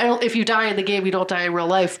 if you die in the game, you don't die in real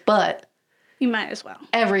life, but You might as well.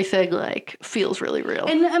 everything like feels really real.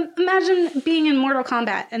 And imagine being in Mortal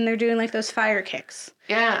Kombat and they're doing like those fire kicks,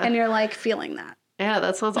 yeah. and you're like feeling that. Yeah,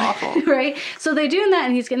 that sounds awful. Right? So they're doing that,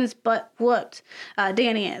 and he's getting his butt whooped.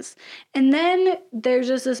 Danny is. And then there's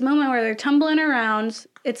just this moment where they're tumbling around.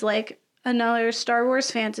 It's like another Star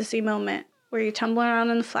Wars fantasy moment where you're tumbling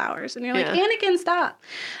around in the flowers. And you're like, Yeah. Anakin, stop.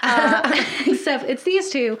 Except it's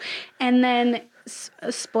these two. And then,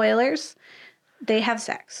 spoilers, they have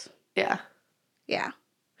sex. Yeah. Yeah.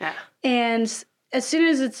 Yeah. And as soon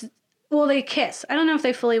as they kiss. I don't know if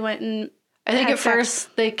they fully went and I think had at sex.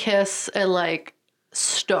 first they kiss and like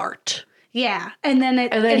start. Yeah. And then he's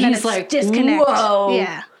it's like, disconnect. whoa.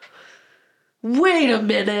 Yeah. Wait a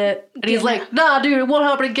minute. And he's Yeah. like, nah, dude, it won't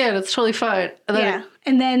happen again. It's totally fine. And then Yeah.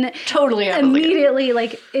 And then totally happens again. immediately,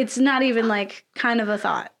 like, it's not even like kind of a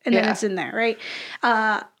thought. And then Yeah. it's in there, right?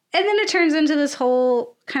 And then it turns into this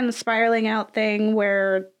whole kind of spiraling out thing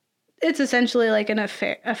where it's essentially like an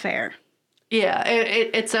affair. Yeah,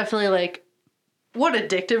 it's definitely like what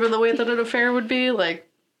addictive in the way that an affair would be. Like,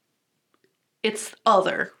 it's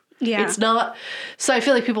other. Yeah. It's not. So I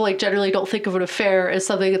feel like people like generally don't think of an affair as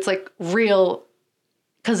something that's like real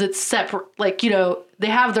because it's separate. Like, they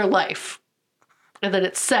have their life and then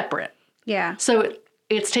it's separate. Yeah. So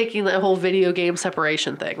it's taking that whole video game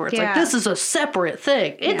separation thing where it's Yeah. like, this is a separate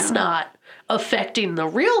thing. It's Yeah. not affecting the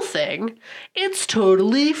real thing. It's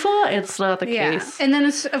totally fine. It's not the Yeah. case. And then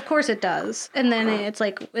of course it does. And then it's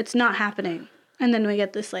like, it's not happening. And then we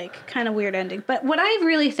get this like kind of weird ending. But what I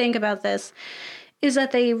really think about this is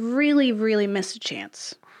that they really, really missed a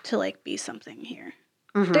chance to like be something here.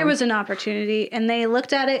 There was an opportunity and they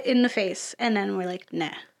looked at it in the face and then we're like, nah.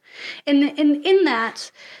 And in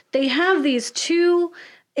that, they have these two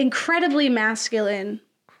incredibly masculine,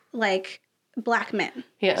 like, black men.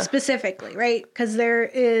 Yeah. Specifically, right? Because there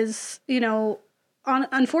is,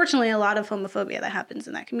 unfortunately, a lot of homophobia that happens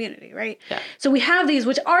in that community, right? Yeah. So we have these,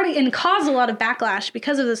 which already and caused a lot of backlash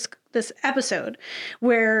because of this episode,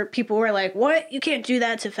 where people were like, "What? You can't do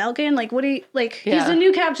that to Falcon? Like, what do you like? He's Yeah. the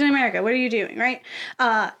new Captain America. What are you doing?" Right?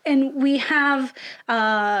 And we have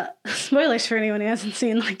spoilers for anyone who hasn't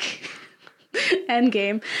seen like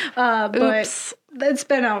Endgame. But Oops. it's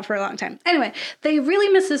been out for a long time. Anyway, they really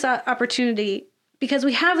missed this opportunity because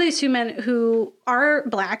we have these two men who are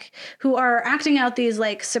Black, who are acting out these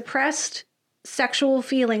like suppressed sexual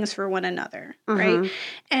feelings for one another, right?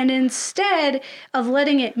 And instead of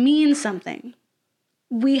letting it mean something,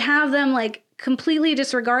 we have them like completely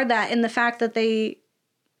disregard that in the fact that they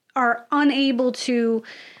are unable to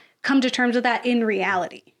come to terms with that in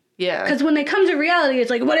reality. Yeah. Because when they come to reality,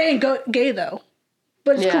 it's like, well, it ain't gay though.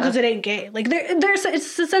 But it's cool Yeah. because it ain't gay. Like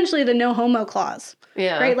it's essentially the no homo clause.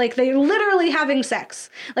 Yeah. Right? Like they're literally having sex.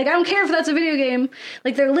 Like I don't care if that's a video game.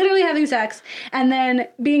 Like they're literally having sex and then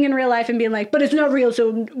being in real life and being like, but it's not real,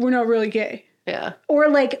 so we're not really gay. Yeah. Or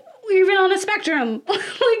like even on a spectrum,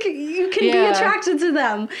 like you can be attracted to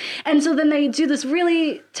them. And so then they do this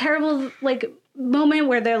really terrible like moment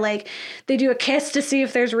where they're like, they do a kiss to see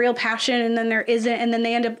if there's real passion and then there isn't. And then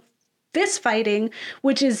they end up fist fighting,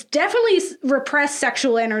 which is definitely repressed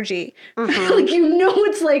sexual energy. Like, you know,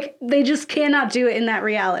 it's like they just cannot do it in that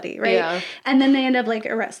reality, right? Yeah. And then they end up like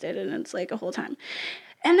arrested and it's like a whole time.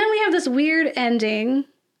 And then we have this weird ending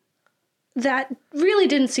that really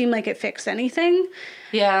didn't seem like it fixed anything.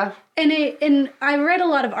 Yeah. And I read a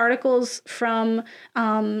lot of articles from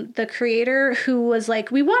the creator who was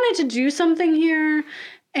like, we wanted to do something here.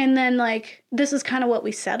 And then, like, this is kind of what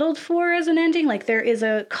we settled for as an ending. Like, there is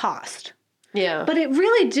a cost. Yeah. But it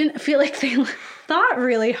really didn't feel like they thought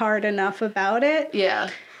really hard enough about it. Yeah.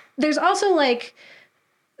 There's also, like,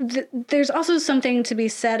 there's also something to be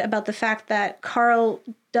said about the fact that Carl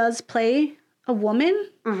does play a woman.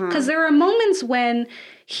 Because there are moments when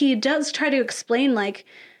he does try to explain, like,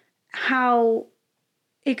 how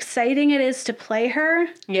exciting it is to play her.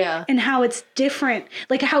 Yeah. And how it's different.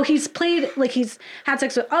 Like how he's played, like he's had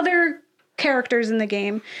sex with other characters in the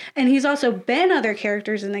game. And he's also been other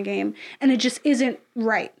characters in the game. And it just isn't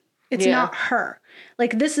right. It's not her.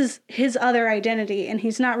 Like this is his other identity. And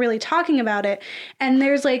he's not really talking about it. And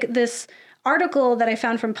there's like this article that I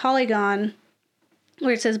found from Polygon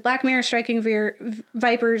where it says Black Mirror Striking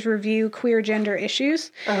Vipers Review Queer Gender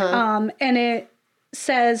Issues. And it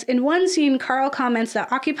says, in one scene, Carl comments that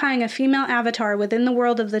occupying a female avatar within the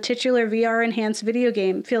world of the titular VR-enhanced video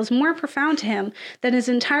game feels more profound to him than his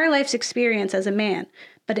entire life's experience as a man,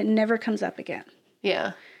 but it never comes up again.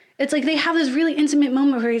 Yeah. It's like they have this really intimate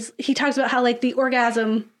moment where he talks about how, like, the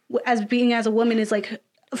orgasm as being as a woman is, like,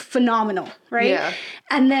 phenomenal, right? Yeah.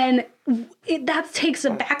 And then that takes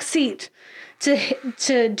a backseat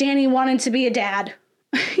to Danny wanting to be a dad.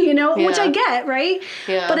 You know, which I get, right?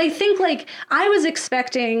 Yeah. But I think, like, I was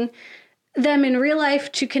expecting them in real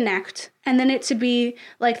life to connect and then it to be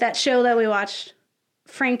like that show that we watched,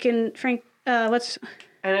 Frank, what's...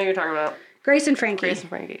 I know what you're talking about. Grace and Frankie. Grace and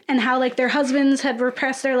Frankie. And how, like, their husbands had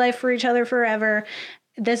repressed their life for each other forever.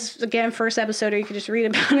 This, again, first episode, or you could just read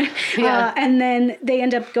about it. Yeah. And then they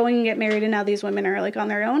end up going and get married and now these women are, like, on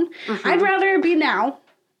their own. I'd rather it be now.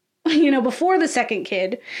 You know, before the second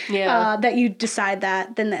kid, that you decide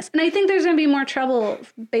that than this. And I think there's going to be more trouble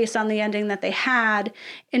based on the ending that they had,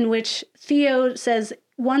 in which Theo says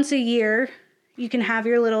once a year you can have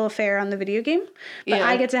your little affair on the video game, but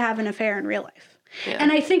I get to have an affair in real life. Yeah.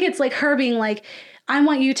 And I think it's like her being like, I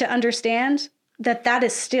want you to understand that that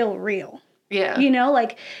is still real. Yeah. You know,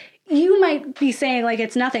 like you might be saying like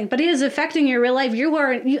it's nothing, but it is affecting your real life.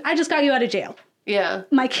 I just got you out of jail. Yeah.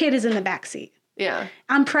 My kid is in the backseat. Yeah.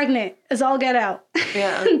 I'm pregnant as all get out.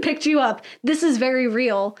 Yeah. And picked you up. This is very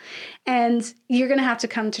real. And you're going to have to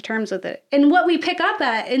come to terms with it. And what we pick up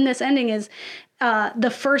at in this ending is the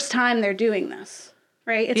first time they're doing this,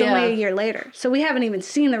 right? It's only a year later. So we haven't even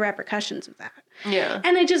seen the repercussions of that. Yeah.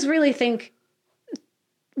 And I just really think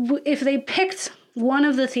if they picked one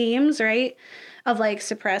of the themes, right, of like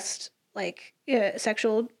suppressed like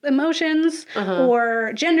sexual emotions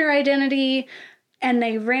or gender identity, and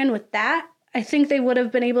they ran with that, I think they would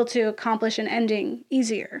have been able to accomplish an ending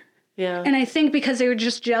easier. Yeah. And I think because they were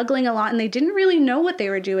just juggling a lot and they didn't really know what they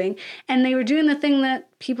were doing. And they were doing the thing that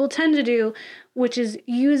people tend to do, which is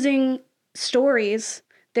using stories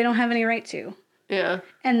they don't have any right to. Yeah.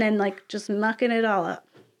 And then like just mucking it all up.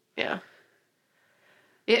 Yeah.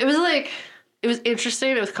 It was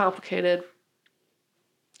interesting. It was complicated.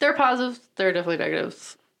 There are positives. There are definitely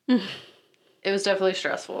negatives. It was definitely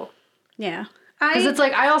stressful. Yeah. Because it's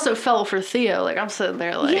like, I also fell for Theo. Like, I'm sitting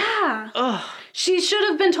there like... Yeah. Ugh. She should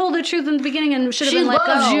have been told the truth in the beginning and should have been let go.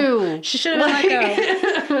 She loves you. She should have been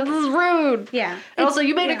let go. This is rude. Yeah. And also,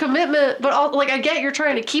 you made a commitment, but I get you're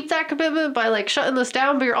trying to keep that commitment by, like, shutting this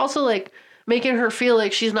down, but you're also, like, making her feel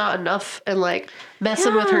like she's not enough and, like,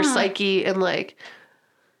 messing with her psyche and, like,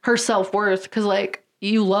 her self-worth. Because, like,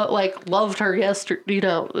 you loved her yesterday, you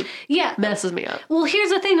know, Yeah. messes me up. Well, here's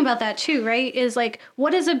the thing about that too, right? Is like,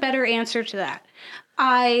 what is a better answer to that?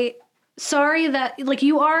 Sorry that, like,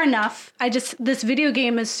 you are enough. This video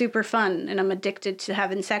game is super fun and I'm addicted to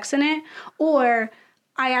having sex in it. Or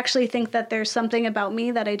I actually think that there's something about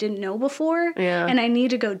me that I didn't know before. Yeah. And I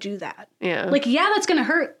need to go do that. Yeah. Like, yeah, that's going to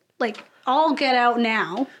hurt. Like, I'll get out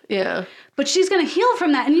now. Yeah. But she's going to heal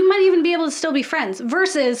from that. And you might even be able to still be friends.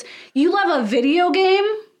 Versus, you love a video game.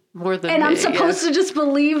 More than And me, I'm supposed to just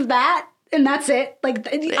believe that. And that's it. Like,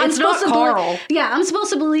 I'm supposed not to Carl. I'm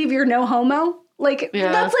supposed to believe you're no homo. Like,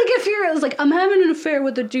 Yeah. that's like if you're, it's like, I'm having an affair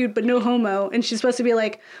with a dude, but no homo. And she's supposed to be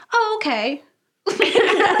like, oh, okay. That's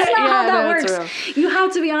not how that it's works. You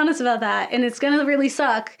have to be honest about that. And it's going to really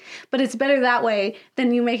suck. But it's better that way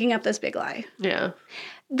than you making up this big lie. Yeah.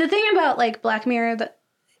 The thing about, like, Black Mirror,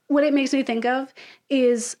 what it makes me think of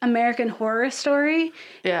is American Horror Story.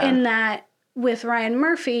 Yeah. In that, with Ryan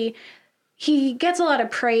Murphy, he gets a lot of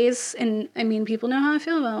praise, and I mean, people know how I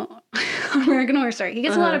feel about American Horror Story. He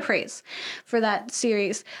gets a lot of praise for that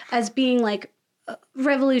series as being, like,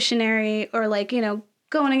 revolutionary or, like, you know,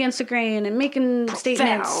 going against the grain and making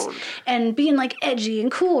statements and being, like, edgy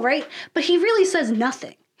and cool, right? But he really says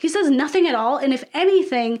nothing. He says nothing at all, and if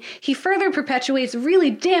anything, he further perpetuates really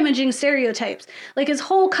damaging stereotypes. Like, his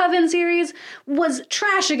whole Coven series was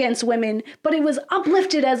trash against women, but it was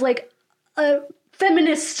uplifted as, like, a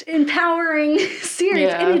feminist empowering series.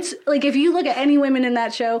 Yeah. And it's like, if you look at any women in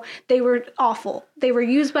that show, they were awful. They were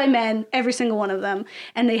used by men, every single one of them,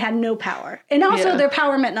 and they had no power. And also their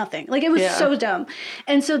power meant nothing. Like, it was so dumb.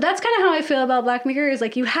 And so that's kind of how I feel about Black Mirror, is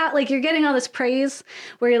like, you're getting all this praise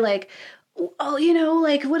where you're like, oh, you know,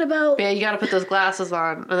 like, what about... Yeah, you gotta put those glasses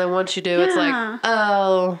on. And then once you do, it's like,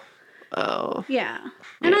 oh. Yeah.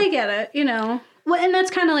 And I get it, you know. Well, and that's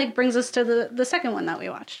kind of like brings us to the second one that we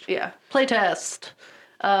watched. Yeah. Playtest.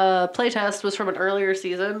 Playtest was from an earlier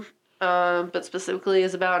season, but specifically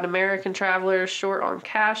is about an American traveler short on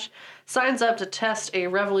cash, signs up to test a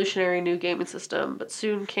revolutionary new gaming system, but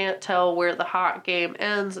soon can't tell where the hot game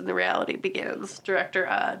ends and the reality begins.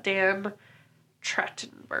 Director Dan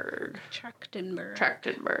Trachtenberg.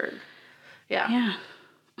 Yeah.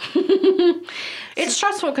 It's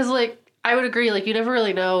stressful because, like, I would agree, like, you never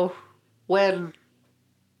really know what's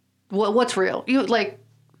real. You, like,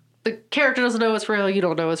 the character doesn't know what's real, you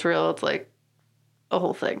don't know what's real. It's like a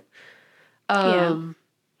whole thing. One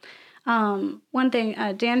thing,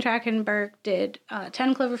 Dan Trachtenberg did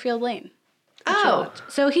 10 Cloverfield Lane. Oh.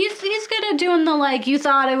 So he's good at doing the, like, you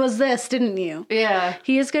thought it was this, didn't you? Yeah.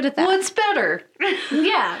 He is good at that. What's better?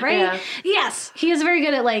 Yeah, right? Yeah. Yes, he is very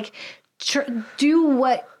good at, like, do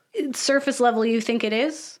what surface level you think it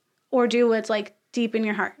is, or do what's, like, deep in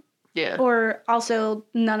your heart. Yeah. Or also,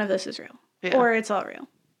 none of this is real. Yeah. Or it's all real.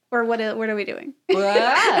 Or what are we doing?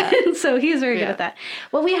 Ah. So he's very good at that.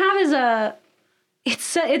 What we have is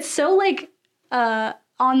it's so, like,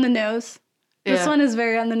 on the nose. This one is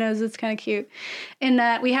very on the nose. It's kind of cute. In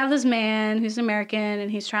that we have this man who's American and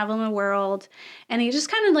he's traveling the world and he's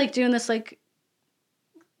just kind of, like, doing this, like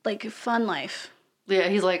fun life. Yeah,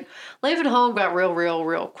 he's like, life at home got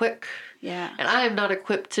real quick. Yeah. And I am not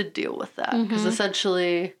equipped to deal with that. Because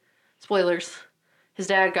essentially, spoilers, his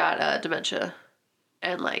dad got dementia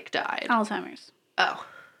and, like, died. Alzheimer's. Oh,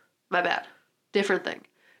 my bad. Different thing.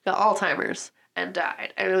 Got Alzheimer's and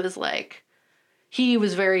died. And it was like, he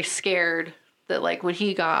was very scared that, like, when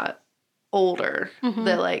he got older,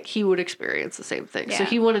 that, like, he would experience the same thing. So Yeah.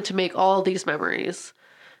 he wanted to make all these memories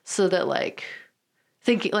so that, like,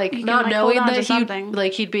 thinking, like, You can, not like, knowing hold on to that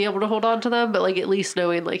something. he'd be able to hold on to them, but, like, at least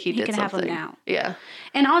knowing, like, he did can have them something. now. Yeah.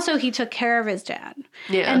 And also he took care of his dad.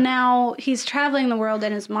 Yeah. And now he's traveling the world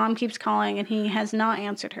and his mom keeps calling and he has not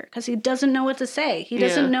answered her because he doesn't know what to say. He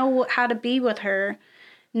doesn't know how to be with her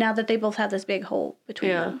now that they both have this big hole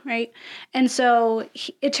between them, right? And so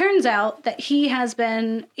it turns out that he has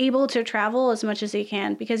been able to travel as much as he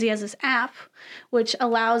can because he has this app which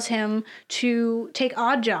allows him to take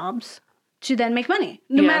odd jobs to then make money,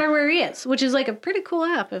 no matter where he is, which is, like, a pretty cool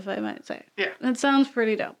app, if I might say. Yeah. It sounds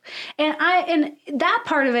pretty dope. And that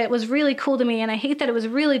part of it was really cool to me, and I hate that it was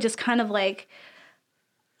really just kind of like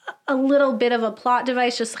a little bit of a plot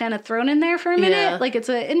device just kind of thrown in there for a minute. Yeah. Like, it's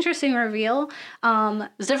an interesting reveal.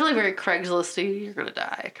 It's definitely very Craigslist-y, you're gonna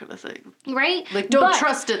die kind of thing. Right? Like, don't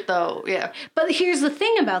trust it, though. Yeah. But here's the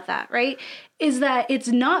thing about that, right? is that it's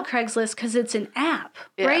not Craigslist because it's an app,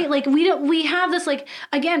 Yeah. right? Like we have this, like,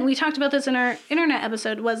 again, we talked about this in our internet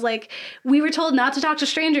episode, was like, we were told not to talk to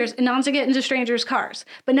strangers and not to get into strangers' cars.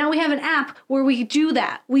 But now we have an app where we do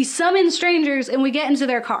that. We summon strangers and we get into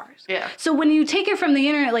their cars. Yeah. So when you take it from the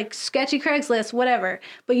internet, like sketchy Craigslist, whatever,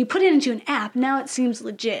 but you put it into an app, now it seems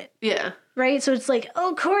legit. Yeah. Right? So it's like,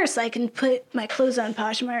 oh, of course, I can put my clothes on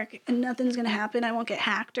Poshmark and nothing's going to happen. I won't get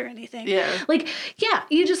hacked or anything. Yeah. Like, yeah,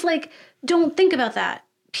 you just, like, don't think about that.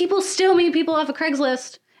 People still meet people off of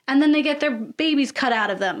Craigslist and then they get their babies cut out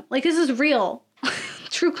of them. Like, this is real.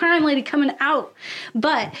 True crime lady coming out.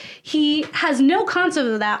 But he has no concept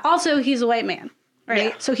of that. Also, he's a white man.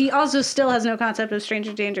 Right? Yeah. So he also still has no concept of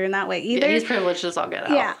stranger danger in that way either. Yeah, he's privileged as all get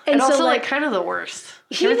out. Yeah. And And so, also, like, like, kind of the worst.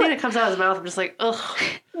 Like, he everything wa- that comes out of his mouth, I'm just like, ugh.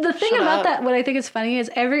 The thing Shut about up. that, what I think is funny, is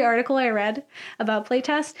every article I read about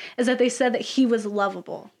playtest is that they said that he was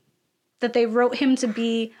lovable. That they wrote him to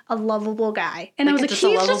be a lovable guy. And I was Like like, just a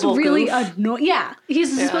he's just lovable really goof? annoying. Yeah,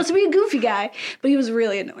 he's supposed to be a goofy guy, but he was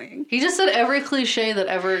really annoying. He just said every cliche that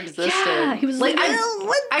ever existed. Yeah, he was like, "Well,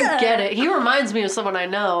 what I the-" get it. He reminds me of someone I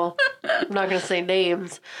know. I'm not going to say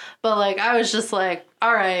names. But, like, I was just like,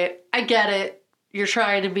 all right, I get it. You're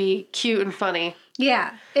trying to be cute and funny.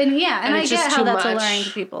 Yeah, and And I it's get just how too that's much. alluring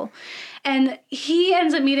to people. And he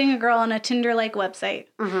ends up meeting a girl on a Tinder-like website.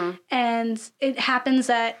 Mm-hmm. And it happens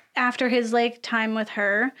that after his, like, time with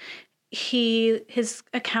her, his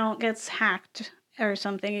account gets hacked or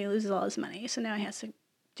something. He loses all his money. So now he has to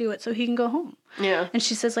do it so he can go home. Yeah. And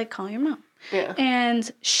she says, like, call your mom. Yeah.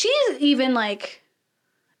 And she's even, like,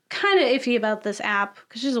 kind of iffy about this app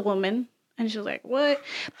because she's a woman. And she's like, what?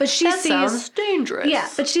 But she That sees... sounds dangerous. Yeah,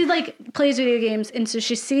 but she, like, plays video games, and so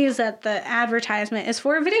she sees that the advertisement is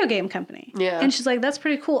for a video game company. Yeah. And she's like, that's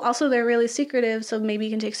pretty cool. Also, they're really secretive, so maybe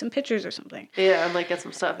you can take some pictures or something. Yeah, and, like, get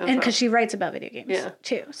some stuff. And because she writes about video games, Yeah.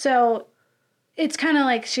 too. So it's kind of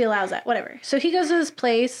like she allows that, whatever. So he goes to this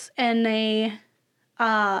place, and they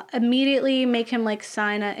immediately make him, like,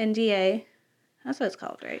 sign a NDA. That's what it's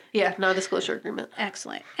called, right? Yeah, non-disclosure agreement.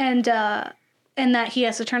 Excellent. And that he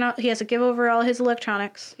has to give over all his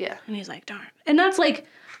electronics. Yeah. And he's like, darn. And that's like,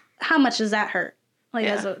 how much does that hurt? Like,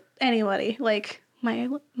 Yeah. anybody, like,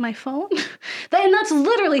 my phone? And that's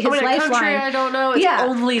literally his I mean, a lifeline. country I don't know. It's the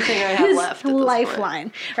only thing I have his left at this point.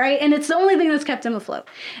 lifeline, right? And it's the only thing that's kept him afloat.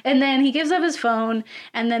 And then he gives up his phone,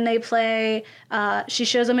 and then they play, she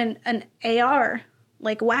shows him an AR,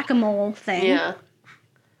 like, whack-a-mole thing. Yeah.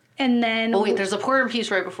 And then... Oh, wait, there's a important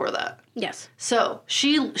piece right before that. Yes. So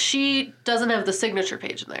she doesn't have the signature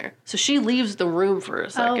page in there. So she leaves the room for a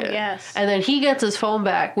second. Oh, yes. And then he gets his phone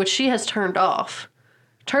back, which she has turned off,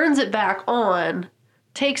 turns it back on,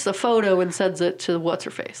 takes the photo and sends it to what's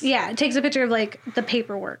her face. Yeah, it takes a picture of, like, the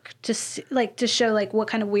paperwork to see, like, to show, like, what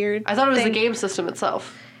kind of weird I thought it was thing. the game system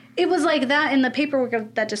itself. It was like that in the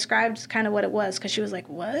paperwork that described kind of what it was, because she was like,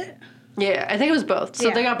 what? Yeah, I think it was both. So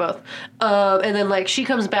Yeah. they got both. And then, like, she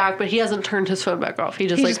comes back, but he hasn't turned his phone back off. He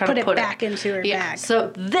just, He like, just kind put of it back into her bag.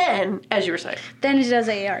 So then, as you were saying. Then he does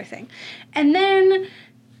the AR thing. And then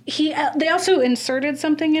they also inserted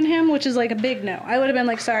something in him, which is, like, a big no. I would have been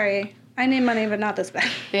like, sorry, I need money, but not this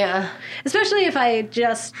bad. Yeah. Especially if I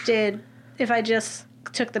just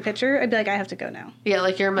took the picture, I'd be like, I have to go now. Yeah,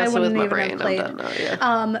 like, you're messing with wouldn't my even brain. have I'm played. done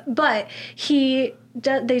now, yeah. But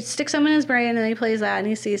they stick some in his brain, and he plays that, and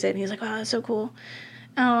he sees it, and he's like, wow, that's so cool.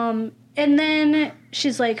 And then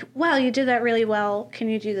she's like, wow, you did that really well. Can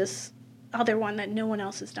you do this other one that no one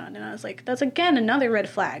else has done? And I was like, that's, again, another red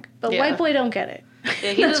flag. But Yeah. white boy don't get it.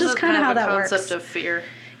 Yeah, he That's doesn't just kind of have how a that concept works. of fear.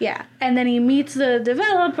 Yeah. And then he meets the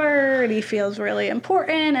developer, and he feels really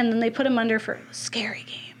important, and then they put him under for a scary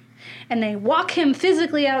game. And they walk him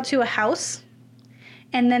physically out to a house,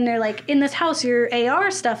 and then they're like, in this house, your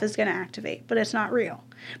AR stuff is going to activate, but it's not real.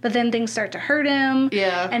 But then things start to hurt him.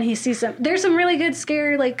 Yeah. And he sees there's some really good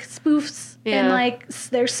scare, like, spoofs. Yeah. And, like,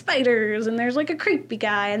 there's spiders, and there's, like, a creepy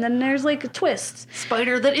guy, and then there's, like, twists.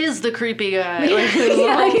 Spider that is the creepy guy. Like, it was the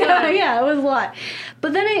whole thing. yeah, it was a lot.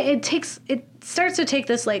 But then it starts to take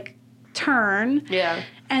this, like, turn. Yeah.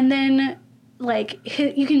 And then, like,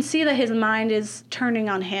 you can see that his mind is turning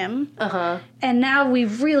on him. Uh-huh. And now we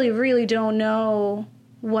really, really don't know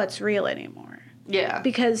what's real anymore. Yeah.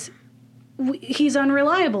 Because he's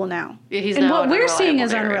unreliable now. Yeah, he's and now what an we're seeing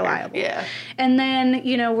is narrator. unreliable. Yeah. And then,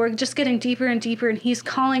 we're just getting deeper and deeper, and he's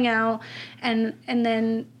calling out, and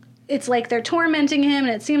then it's like they're tormenting him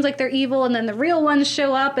and it seems like they're evil, and then the real ones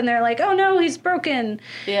show up and they're like, oh no, he's broken.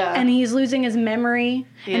 Yeah. And he's losing his memory.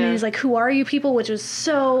 Yeah. And he's like, who are you people? Which was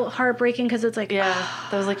so heartbreaking because it's like, Yeah.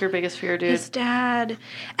 That was like your biggest fear, dude. his dad.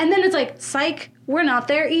 And then it's like, psych, we're not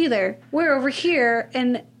there either. We're over here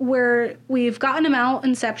and we've gotten him out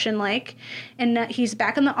Inception-like, and he's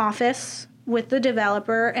back in the office with the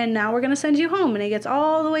developer, and now we're going to send you home. And he gets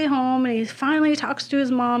all the way home and he finally talks to his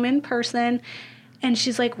mom in person. And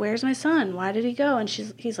she's like, where's my son? Why did he go? And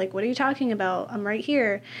he's like, what are you talking about? I'm right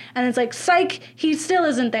here. And it's like, psych, he still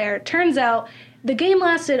isn't there. Turns out the game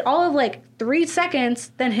lasted all of like 3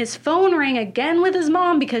 seconds. Then his phone rang again with his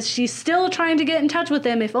mom because she's still trying to get in touch with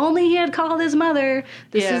him. If only he had called his mother.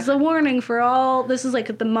 This is a warning for all. This is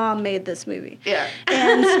like the mom made this movie. Yeah.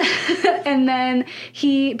 And, and then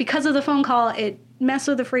because of the phone call, it messed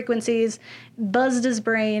with the frequencies, buzzed his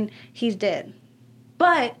brain. He's dead.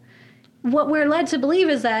 But what we're led to believe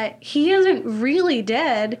is that he isn't really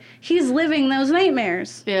dead. He's living those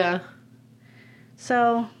nightmares. Yeah.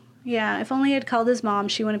 So, yeah, if only he had called his mom,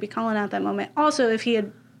 she wouldn't be calling out that moment. Also, if he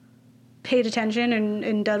had paid attention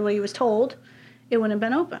and done what he was told, it wouldn't have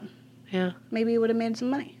been open. Yeah. Maybe he would have made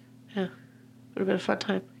some money. Yeah. Would have been a fun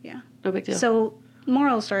time. Yeah. No big deal. So,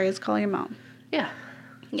 moral of the story is call your mom. Yeah.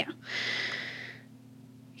 Yeah.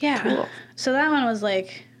 Yeah. Cool. So that one was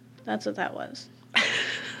like, that's what that was.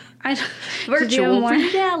 Did you have Virtual more?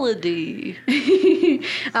 reality.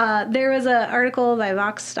 There was an article by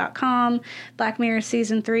Vox.com, Black Mirror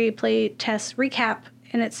Season 3 play test recap,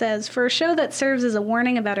 and it says, for a show that serves as a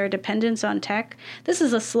warning about our dependence on tech, this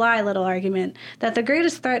is a sly little argument that the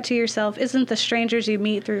greatest threat to yourself isn't the strangers you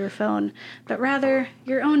meet through your phone, but rather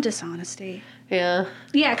your own dishonesty. Yeah.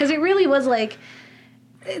 Yeah, because it really was like,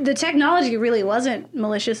 the technology really wasn't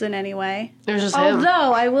malicious in any way. It was just him.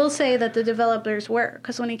 Although, I will say that the developers were,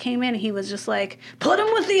 because when he came in, he was just like, put him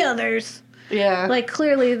with the others. Yeah. Like,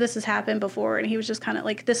 clearly this has happened before, and he was just kind of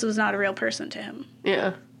like, this was not a real person to him.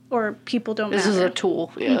 Yeah. Or people don't This matter. is a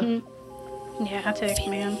tool. Yeah. Mm-hmm. Yeah, tech,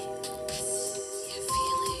 man.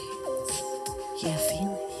 Yeah,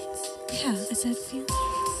 feelings. Yeah, I said feelings.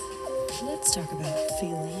 Let's talk about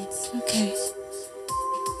feelings. Okay.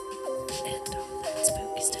 And all that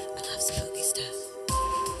spooky stuff. I love spooky stuff.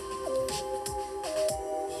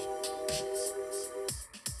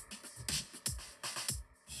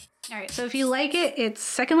 All right, so if you like it, it's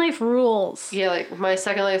Second Life rules. Yeah, like my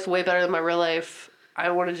Second Life's way better than my real life.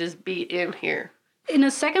 I want to just be in here. In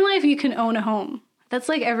a Second Life, you can own a home. That's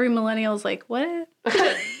like every millennial's like, what? What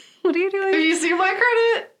are you doing? Have you seen my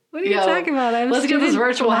credit? What are you talking about? I'm let's get this student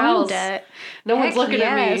virtual loan house. debt. No one's Heck looking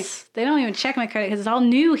at me. yes. They don't even check my credit because it's all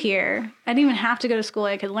new here. I didn't even have to go to school.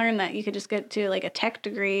 I could learn that. You could just get to like a tech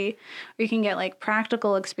degree, or you can get like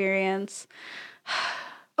practical experience.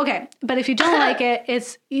 Okay, but if you don't like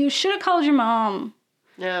it, you should have called your mom,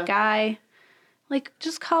 Yeah. guy. Like,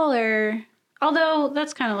 just call her. Although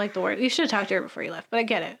that's kind of like the word. You should have talked to her before you left, but I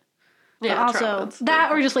get it. Yeah. But also, Trump,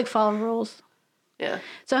 that or just like follow rules. Yeah.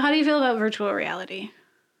 So how do you feel about virtual reality?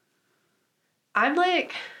 I'm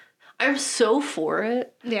so for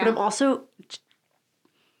it. Yeah. But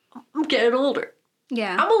I'm getting older.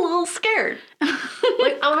 Yeah. I'm a little scared.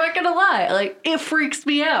 Like, I'm not gonna lie. Like, it freaks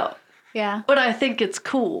me out. Yeah. But I think it's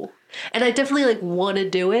cool. And I definitely, like, want to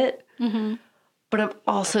do it. Mm-hmm. But I'm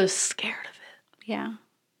also scared of it. Yeah.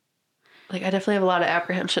 Like, I definitely have a lot of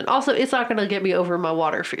apprehension. Also, it's not gonna get me over my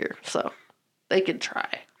water fear. So, they can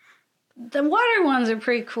try. The water ones are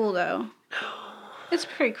pretty cool, though. It's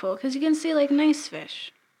pretty cool because you can see, like, nice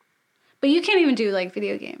fish. But you can't even do, like,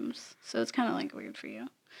 video games. So it's kind of, like, weird for you.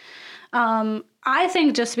 I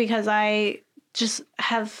think just because I just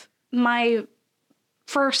have my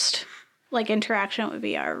first, like, interaction with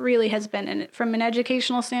VR really has been from an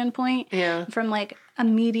educational standpoint. Yeah. From, like, a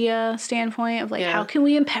media standpoint of, like, Yeah. how can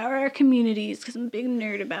we empower our communities? Because I'm a big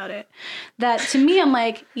nerd about it. That, to me, I'm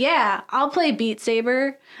like, yeah, I'll play Beat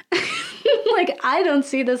Saber. Like, I don't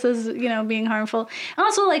see this as, being harmful. And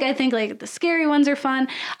also, like, I think, like, the scary ones are fun.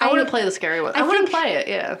 I want to play the scary one. I want to play it,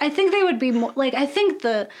 yeah. I think they would be more, like, I think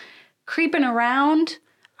the creeping around,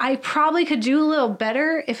 I probably could do a little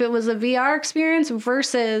better if it was a VR experience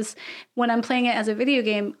versus when I'm playing it as a video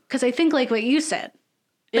game. Because I think, like what you said,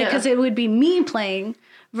 because it would be me playing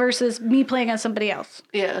versus me playing as somebody else.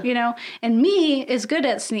 Yeah. And me is good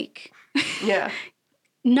at sneak. Yeah.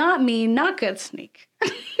 Not me, not good sneak.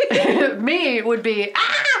 Me would be,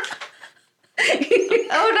 oh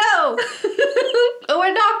no! Oh,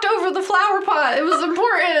 I knocked over the flower pot. It was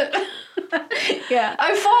important. Yeah.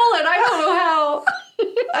 I've fallen. I don't know how.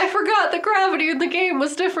 I forgot the gravity in the game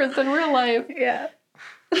was different than real life. Yeah.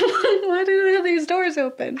 Why do they have these doors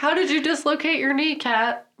open? How did you dislocate your knee,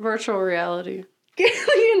 Kat? Virtual reality.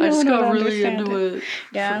 I I just got really into it.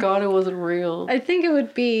 Yeah. Forgot it wasn't real. I think it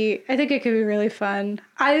could be really fun.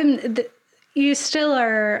 You still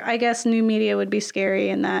are, I guess new media would be scary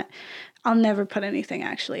in that I'll never put anything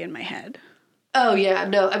actually in my head. Oh, yeah.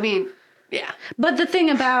 No, I mean, yeah. But the thing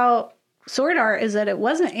about Sword Art is that it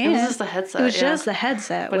wasn't It was just the headset. It was just the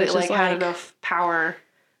headset. But which it, like, is had enough power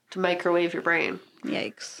to microwave your brain.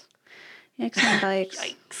 Yikes. Yikes and bikes.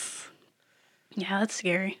 Yikes. Yeah, that's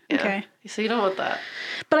scary. Yeah. Okay. So you don't want that.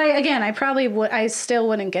 But I probably would, I still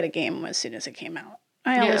wouldn't get a game as soon as it came out.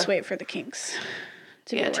 I always Yeah. wait for the kinks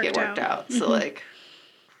to Yeah, get to get worked out. Mm-hmm. So, like,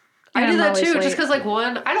 And I do I'm that always too, just late. because, like,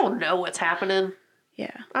 one, I don't know what's happening.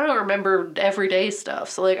 Yeah. I don't remember everyday stuff.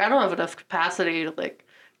 So, like, I don't have enough capacity to, like,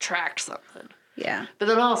 track something. Yeah. But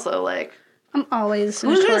then also, like, I'm always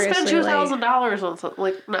who's going to spend notoriously late. $2,000 on something?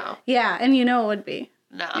 Like, no. Yeah, and you know it would be.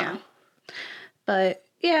 No. Yeah. But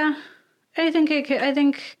yeah, I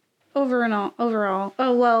think overall.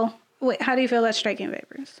 Oh well. Wait, how do you feel about Striking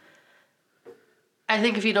Vapors? I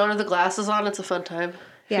think if you don't have the glasses on, it's a fun time. If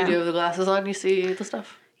Yeah. you do have the glasses on, you see the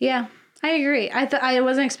stuff. Yeah, I agree. I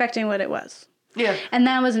wasn't expecting what it was, Yeah. and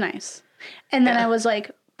that was nice. And then Yeah. I was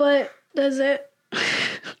like, but does it?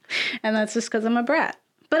 And that's just because I'm a brat.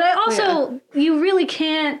 But I also, you really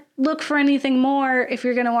can't look for anything more if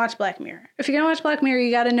you're gonna watch Black Mirror. If you're gonna watch Black Mirror,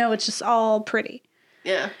 you got to know it's just all pretty.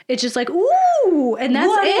 Yeah. It's just like, ooh, and that's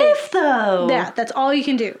What it. if, though? Yeah, that's all you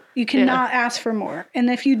can do. You cannot ask for more. And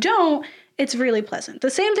if you don't, it's really pleasant. The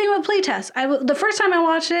same thing with playtest. The first time I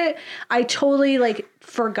watched it, I totally like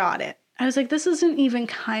forgot it. I was like, this isn't even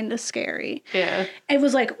kind of scary. Yeah. It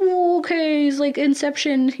was like, oh, okay, he's like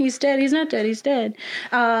Inception. He's dead. He's not dead. He's dead.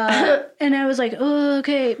 And I was like, oh,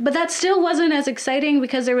 okay. But that still wasn't as exciting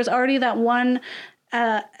because there was already that one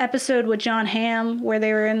episode with John Hamm where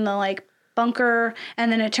they were in the like bunker,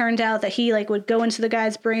 and then it turned out that he like would go into the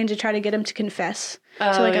guy's brain to try to get him to confess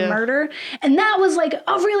to like a murder. And that was like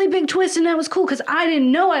a really big twist, and that was cool because I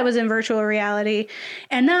didn't know I was in virtual reality,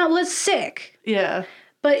 and that was sick. Yeah.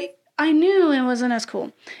 But I knew it wasn't as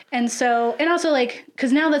cool. And so, and also like,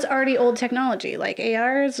 because now that's already old technology. Like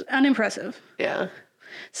AR is unimpressive. Yeah.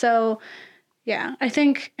 So, yeah, I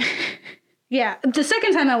think, yeah, the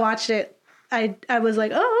second time I watched it, I was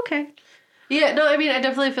like, oh, okay. Yeah, no, I mean, I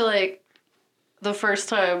definitely feel like the first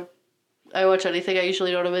time I watch anything, I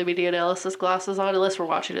usually don't have my media analysis glasses on unless we're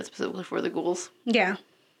watching it specifically for the ghouls. Yeah.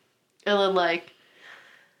 And then, like,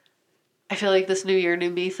 I feel like this New Year, New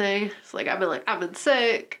Me thing, it's like, I've been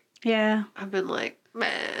sick. Yeah. I've been like,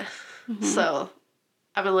 meh. So,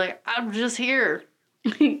 I've been like, I'm just here.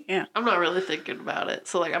 Yeah. I'm not really thinking about it.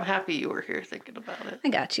 So, like, I'm happy you were here thinking about it. I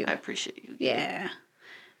got you. I appreciate you. Yeah.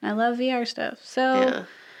 I love VR stuff. So, Yeah.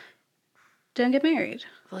 don't get married.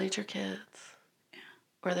 Delete your kids. Yeah.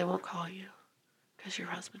 Or they won't call you because your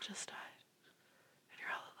husband just died. And you're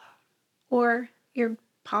all alone. Or your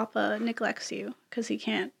papa neglects you because he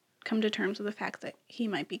can't come to terms with the fact that he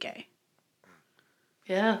might be gay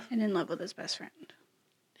Yeah. and in love with his best friend.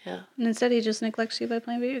 Yeah. And instead he just neglects you by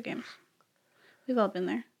playing video games. We've all been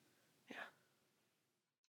there.